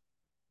better.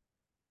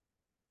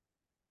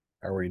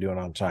 How are we doing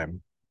on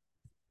time?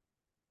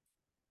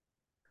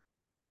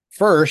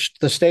 First,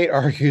 the state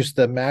argues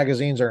that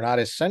magazines are not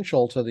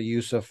essential to the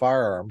use of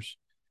firearms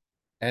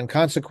and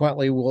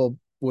consequently would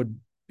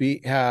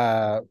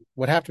have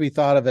to be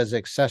thought of as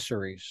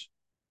accessories.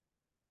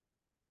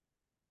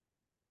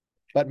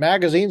 But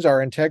magazines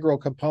are integral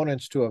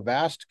components to a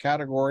vast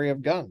category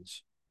of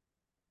guns.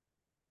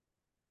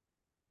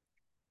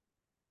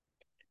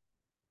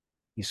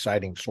 He's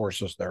citing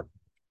sources there.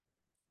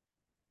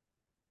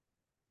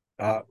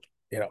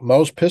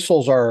 Most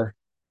pistols are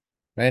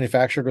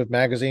manufactured with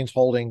magazines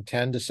holding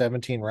 10 to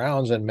 17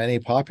 rounds, and many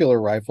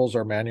popular rifles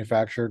are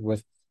manufactured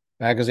with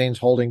magazines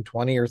holding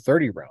 20 or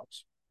 30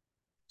 rounds.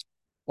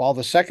 While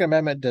the Second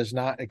Amendment does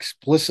not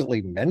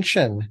explicitly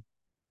mention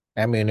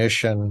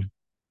ammunition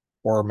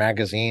or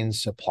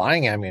magazines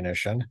supplying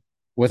ammunition,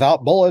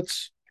 without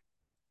bullets,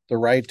 the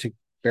right to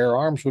bear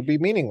arms would be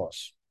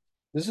meaningless.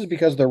 This is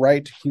because the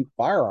right to keep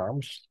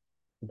firearms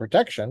and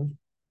protection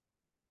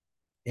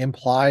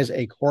implies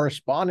a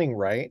corresponding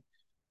right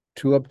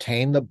to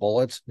obtain the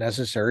bullets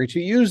necessary to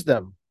use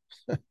them.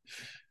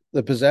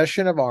 The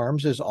possession of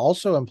arms is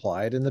also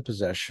implied in the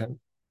possession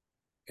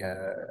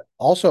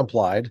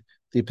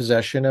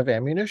of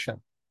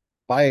ammunition.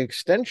 By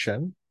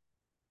extension,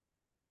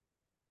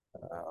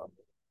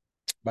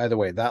 by the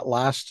way, that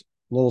last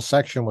little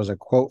section was a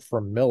quote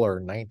from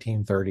Miller,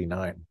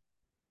 1939.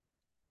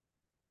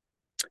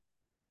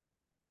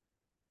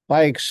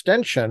 By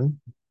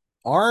extension,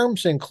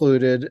 arms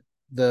included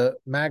the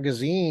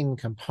magazine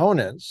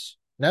components,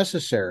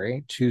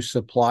 necessary to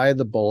supply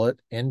the bullet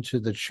into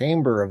the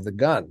chamber of the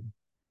gun.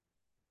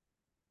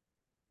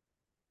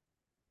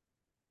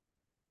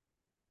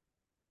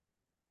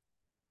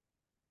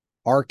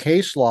 Our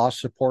case law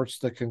supports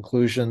the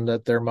conclusion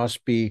that there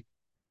must be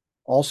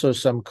also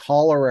some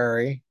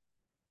corollary,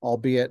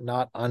 albeit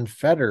not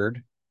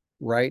unfettered,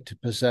 right to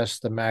possess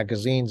the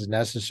magazines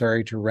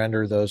necessary to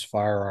render those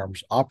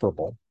firearms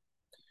operable.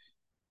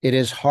 It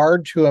is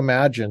hard to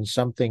imagine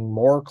something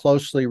more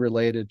closely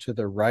related to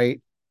the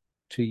right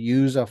to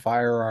use a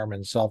firearm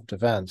in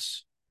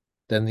self-defense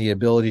than the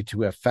ability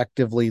to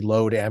effectively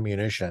load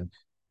ammunition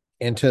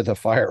into the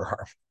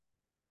firearm.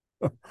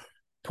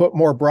 Put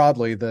more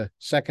broadly, the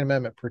Second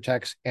Amendment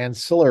protects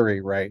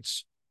ancillary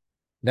rights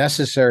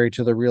necessary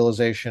to the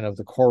realization of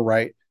the core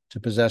right to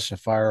possess a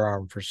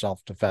firearm for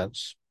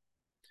self-defense.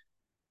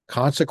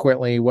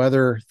 Consequently,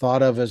 whether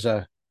thought of as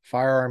a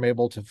firearm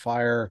able to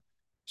fire a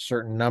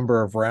certain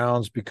number of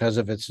rounds because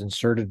of its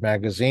inserted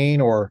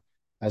magazine or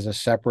as a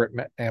separate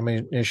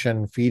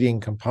ammunition feeding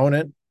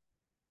component,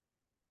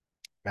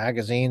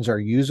 magazines are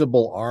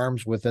usable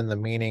arms within the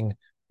meaning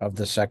of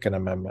the Second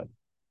Amendment.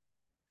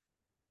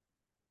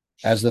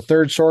 As the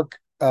Third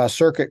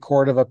Circuit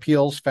Court of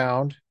Appeals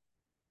found,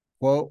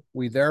 quote,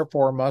 we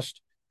therefore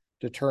must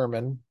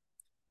determine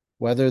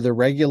whether the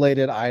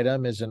regulated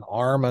item is an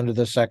arm under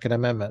the Second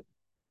Amendment.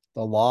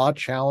 The law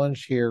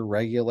challenged here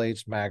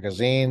regulates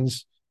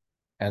magazines,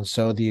 and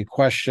so the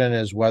question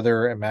is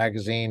whether a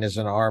magazine is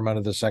an arm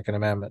under the Second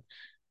Amendment.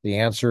 The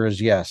answer is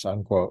yes,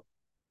 unquote.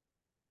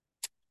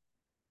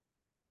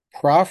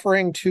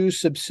 Proffering two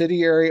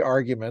subsidiary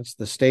arguments,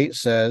 the state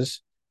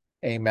says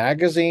a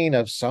magazine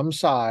of some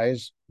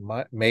size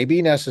may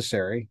be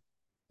necessary,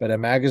 but a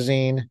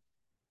magazine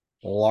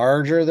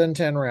larger than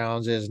 10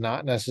 rounds is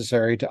not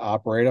necessary to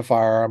operate a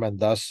firearm, and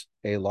thus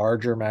a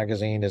larger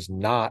magazine is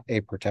not a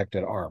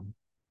protected arm.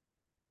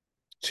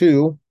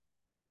 Two,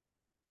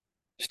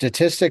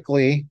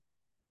 statistically,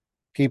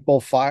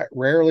 people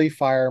rarely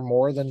fire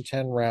more than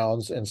 10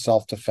 rounds in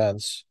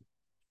self-defense.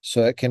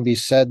 So it can be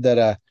said that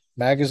a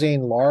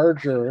magazine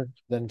larger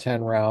than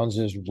 10 rounds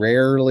is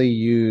rarely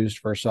used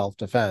for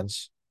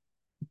self-defense.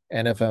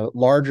 And if a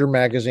larger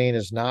magazine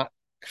is not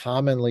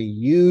commonly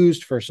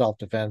used for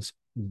self-defense,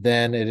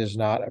 then it is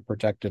not a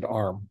protected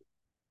arm.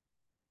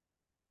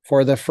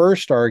 For the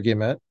first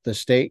argument, the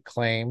state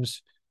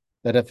claims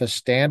that if a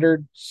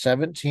standard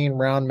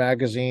 17-round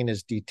magazine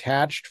is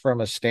detached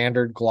from a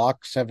standard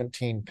Glock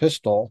 17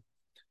 pistol,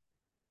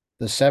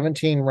 the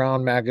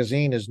 17-round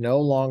magazine is no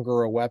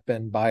longer a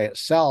weapon by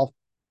itself,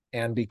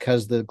 and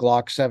because the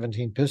Glock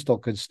 17 pistol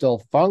could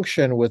still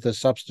function with a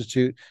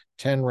substitute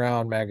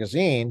 10-round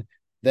magazine,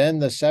 then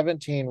the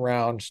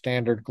 17-round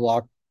standard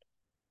Glock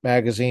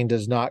magazine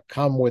does not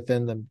come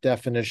within the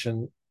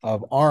definition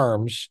of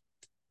arms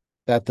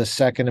that the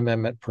Second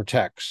Amendment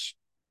protects.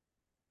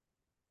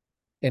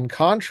 In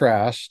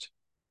contrast,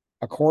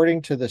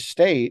 according to the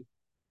state,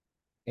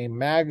 a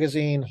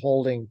magazine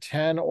holding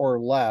 10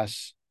 or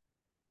less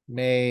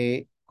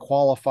may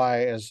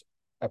qualify as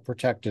a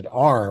protected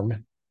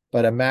arm,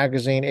 but a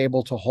magazine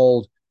able to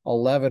hold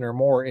 11 or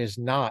more is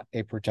not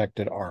a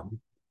protected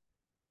arm.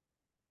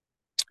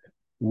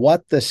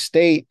 What the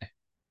state,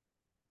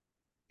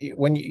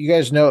 when you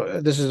guys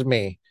know, this is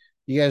me,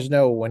 you guys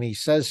know when he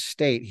says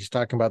state, he's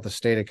talking about the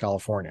state of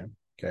California,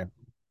 okay,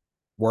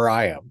 where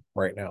I am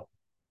right now.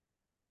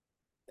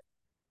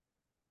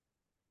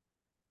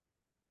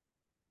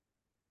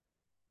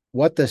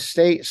 What the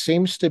state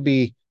seems to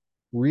be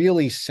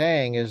really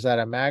saying is that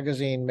a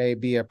magazine may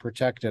be a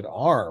protected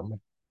arm,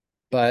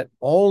 but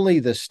only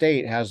the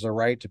state has the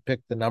right to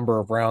pick the number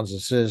of rounds a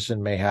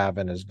citizen may have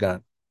in his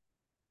gun.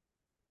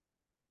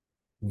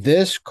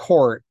 This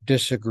court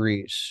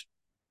disagrees.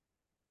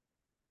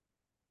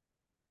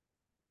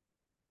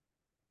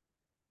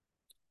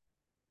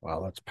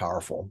 Wow, that's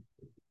powerful.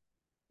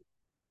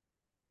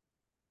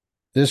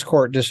 This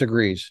court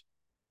disagrees.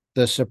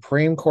 The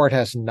Supreme Court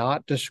has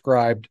not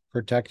described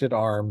protected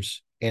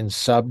arms in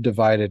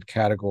subdivided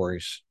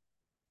categories.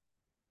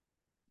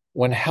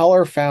 When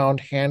Heller found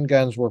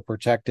handguns were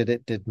protected,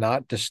 it did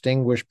not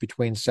distinguish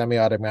between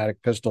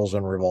semi-automatic pistols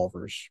and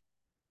revolvers.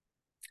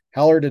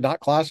 Heller did not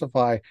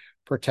classify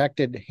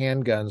protected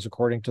handguns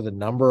according to the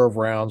number of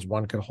rounds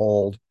one could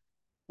hold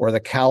or the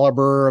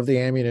caliber of the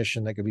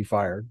ammunition that could be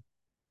fired.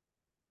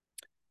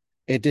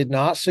 It did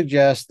not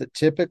suggest that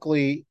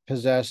typically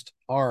possessed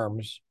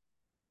arms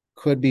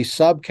could be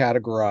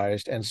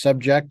subcategorized and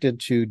subjected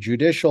to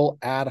judicial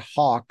ad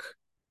hoc,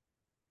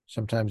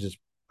 sometimes it's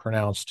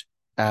pronounced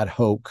ad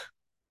hoc,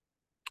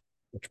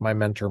 which my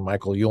mentor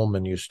Michael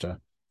Ullman used to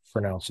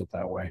pronounce it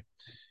that way,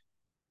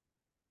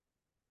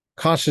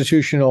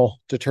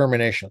 constitutional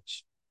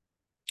determinations.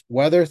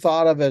 Whether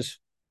thought of as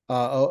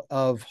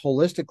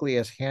holistically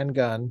as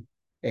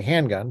a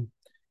handgun,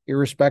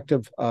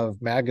 irrespective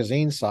of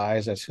magazine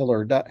size, as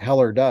Heller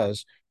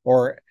does,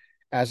 or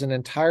as an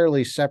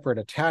entirely separate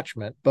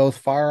attachment, both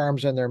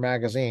firearms and their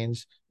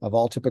magazines of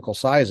all typical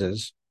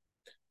sizes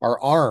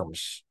are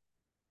arms.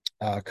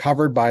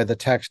 covered by the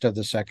text of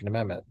the Second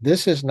Amendment.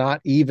 This is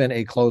not even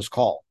a close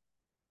call.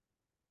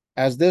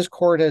 As this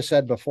court has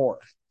said before,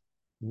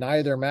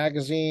 neither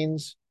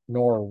magazines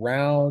nor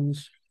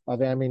rounds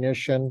of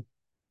ammunition,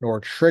 nor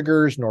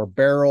triggers, nor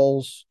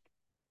barrels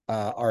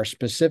are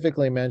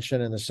specifically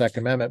mentioned in the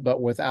Second Amendment,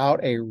 but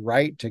without a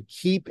right to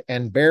keep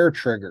and bear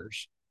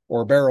triggers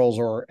or barrels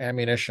or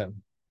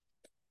ammunition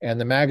and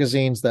the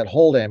magazines that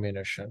hold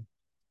ammunition,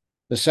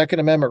 the Second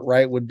Amendment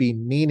right would be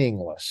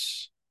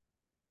meaningless.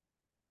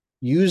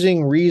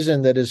 Using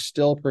reason that is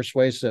still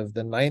persuasive,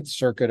 the Ninth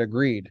Circuit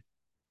agreed,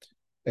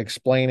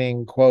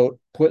 explaining, quote,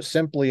 put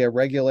simply, a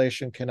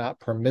regulation cannot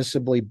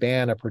permissibly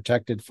ban a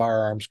protected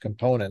firearms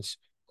components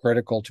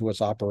critical to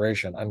its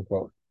operation,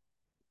 unquote.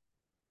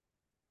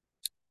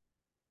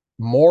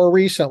 More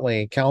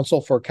recently,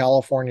 counsel for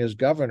California's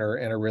governor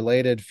in a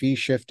related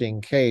fee-shifting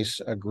case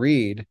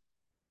agreed,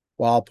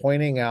 while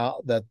pointing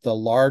out that the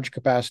large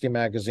capacity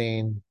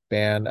magazine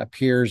ban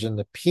appears in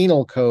the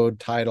penal code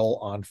title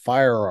on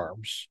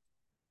firearms.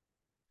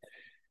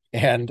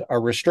 And a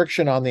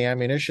restriction on the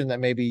ammunition that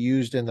may be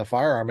used in the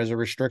firearm is a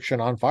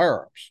restriction on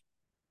firearms.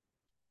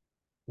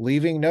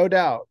 Leaving no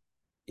doubt,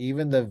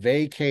 even the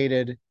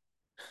vacated,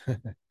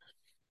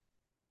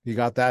 you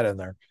got that in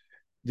there,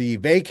 the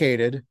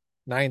vacated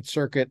Ninth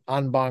Circuit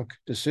en banc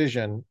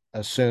decision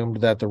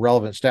assumed that the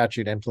relevant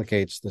statute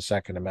implicates the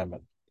Second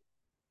Amendment.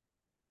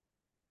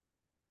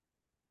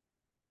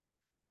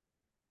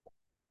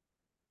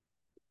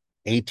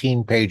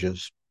 "18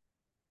 pages.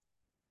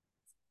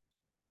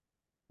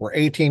 We're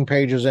 18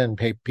 pages in,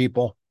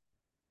 people.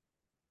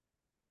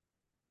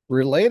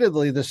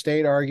 Relatedly, the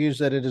state argues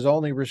that it is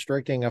only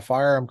restricting a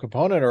firearm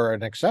component or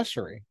an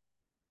accessory.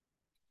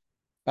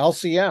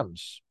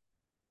 LCMs,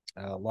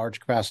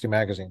 large capacity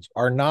magazines,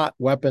 are not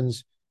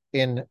weapons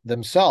in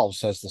themselves,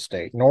 says the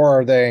state, nor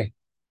are they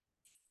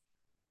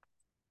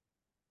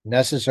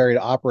necessary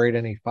to operate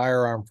any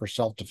firearm for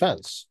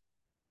self-defense.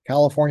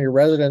 California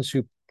residents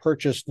who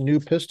purchased new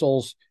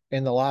pistols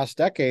in the last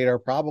decade are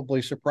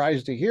probably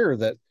surprised to hear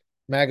that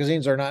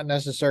magazines are not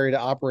necessary to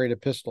operate a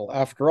pistol.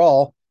 After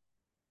all,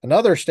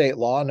 another state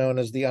law known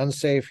as the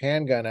Unsafe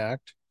Handgun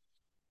Act,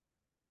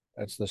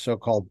 that's the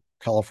so-called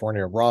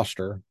California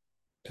roster,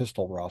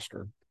 pistol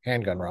roster,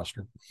 handgun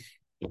roster,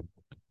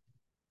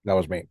 that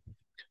was me,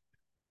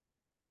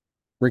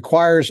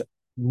 requires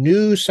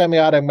new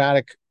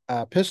semi-automatic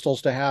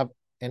pistols to have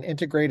an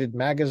integrated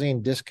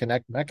magazine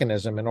disconnect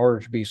mechanism in order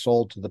to be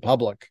sold to the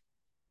public.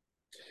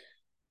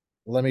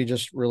 Let me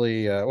just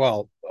really,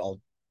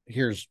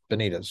 here's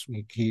Benitez.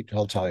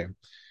 He'll tell you.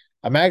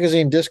 A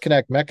magazine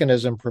disconnect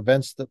mechanism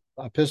prevents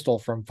a pistol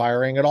from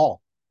firing at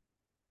all,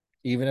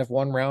 even if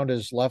one round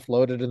is left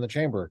loaded in the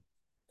chamber.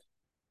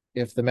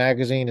 If the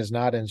magazine is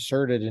not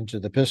inserted into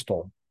the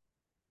pistol,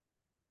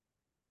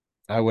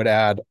 I would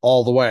add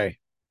all the way,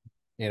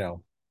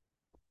 in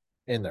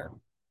there.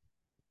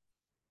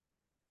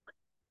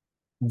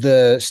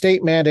 The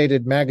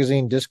state-mandated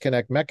magazine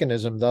disconnect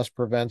mechanism thus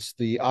prevents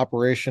the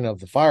operation of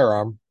the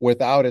firearm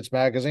without its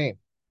magazine.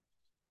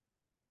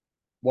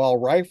 While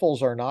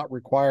rifles are not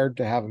required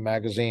to have a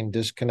magazine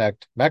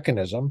disconnect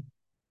mechanism,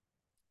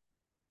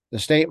 the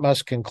state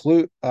must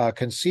concede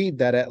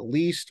that at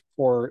least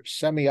for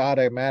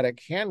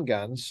semi-automatic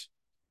handguns,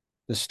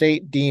 the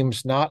state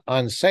deems not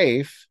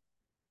unsafe,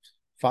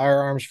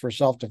 firearms for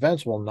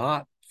self-defense will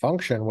not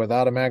function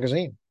without a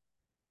magazine.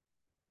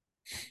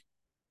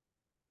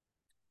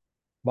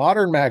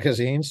 Modern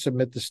magazines,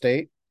 submit the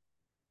state,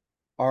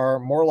 are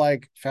more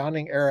like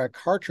founding era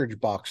cartridge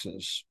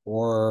boxes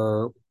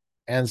or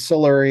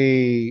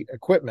ancillary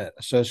equipment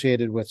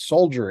associated with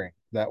soldiering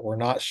that were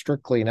not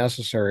strictly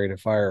necessary to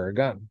fire a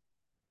gun.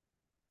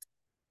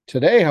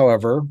 Today,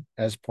 however,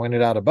 as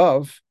pointed out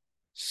above,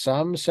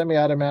 some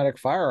semi-automatic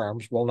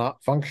firearms will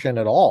not function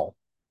at all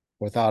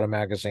without a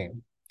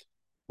magazine,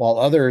 while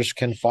others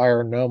can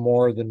fire no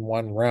more than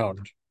one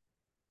round.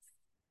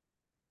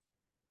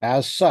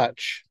 As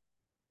such,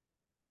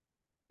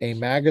 a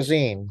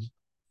magazine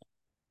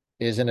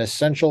is an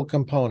essential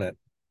component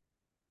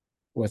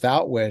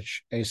without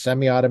which a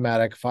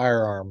semi-automatic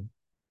firearm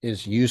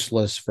is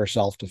useless for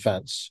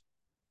self-defense.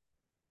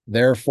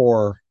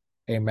 Therefore,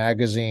 a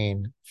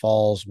magazine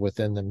falls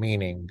within the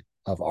meaning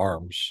of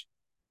arms.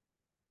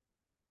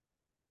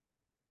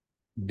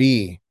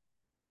 B,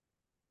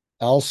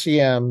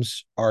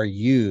 LCMs are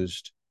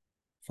used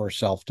for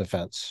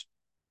self-defense.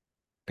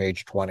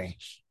 Page 20.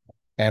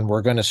 And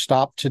we're going to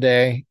stop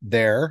today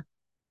there.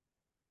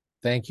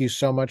 Thank you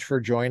so much for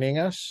joining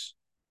us.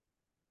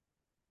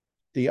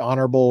 The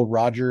Honorable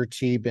Roger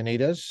T.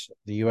 Benitez,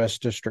 the U.S.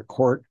 District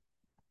Court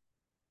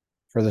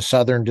for the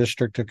Southern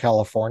District of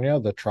California,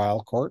 the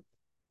trial court.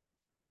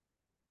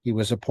 He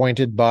was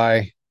appointed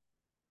by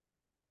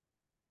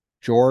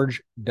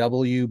George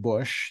W.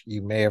 Bush.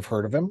 You may have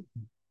heard of him.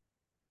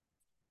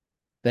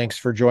 Thanks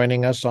for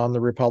joining us on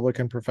the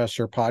Republican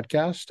Professor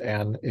podcast.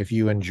 And if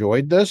you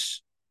enjoyed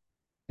this,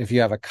 if you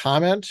have a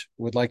comment,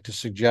 would like to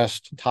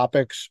suggest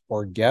topics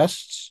or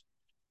guests,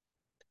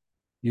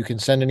 you can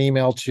send an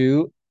email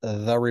to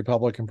the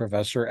Republican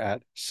Professor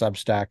at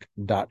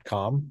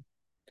substack.com.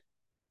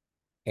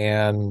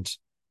 And,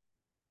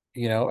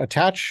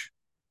 attach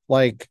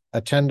like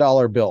a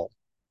 $10 bill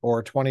or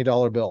a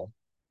 $20 bill.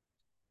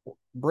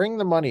 Bring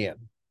the money in.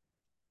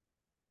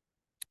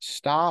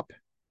 Stop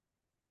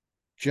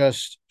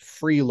just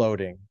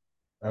freeloading.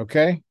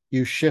 Okay?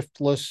 You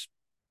shiftless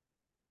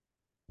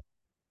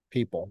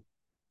people.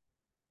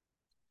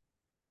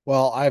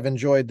 Well, I've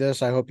enjoyed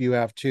this. I hope you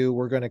have too.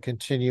 We're going to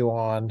continue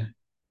on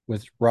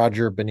with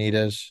Roger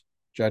Benitez,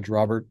 Judge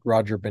Roger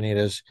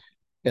Benitez,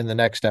 in the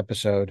next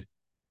episode,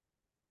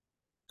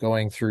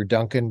 going through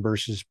Duncan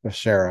versus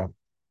Becerra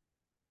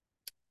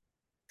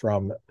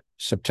from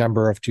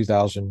September of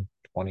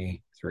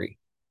 2023.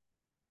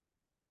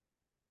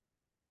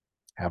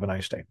 Have a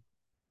nice day.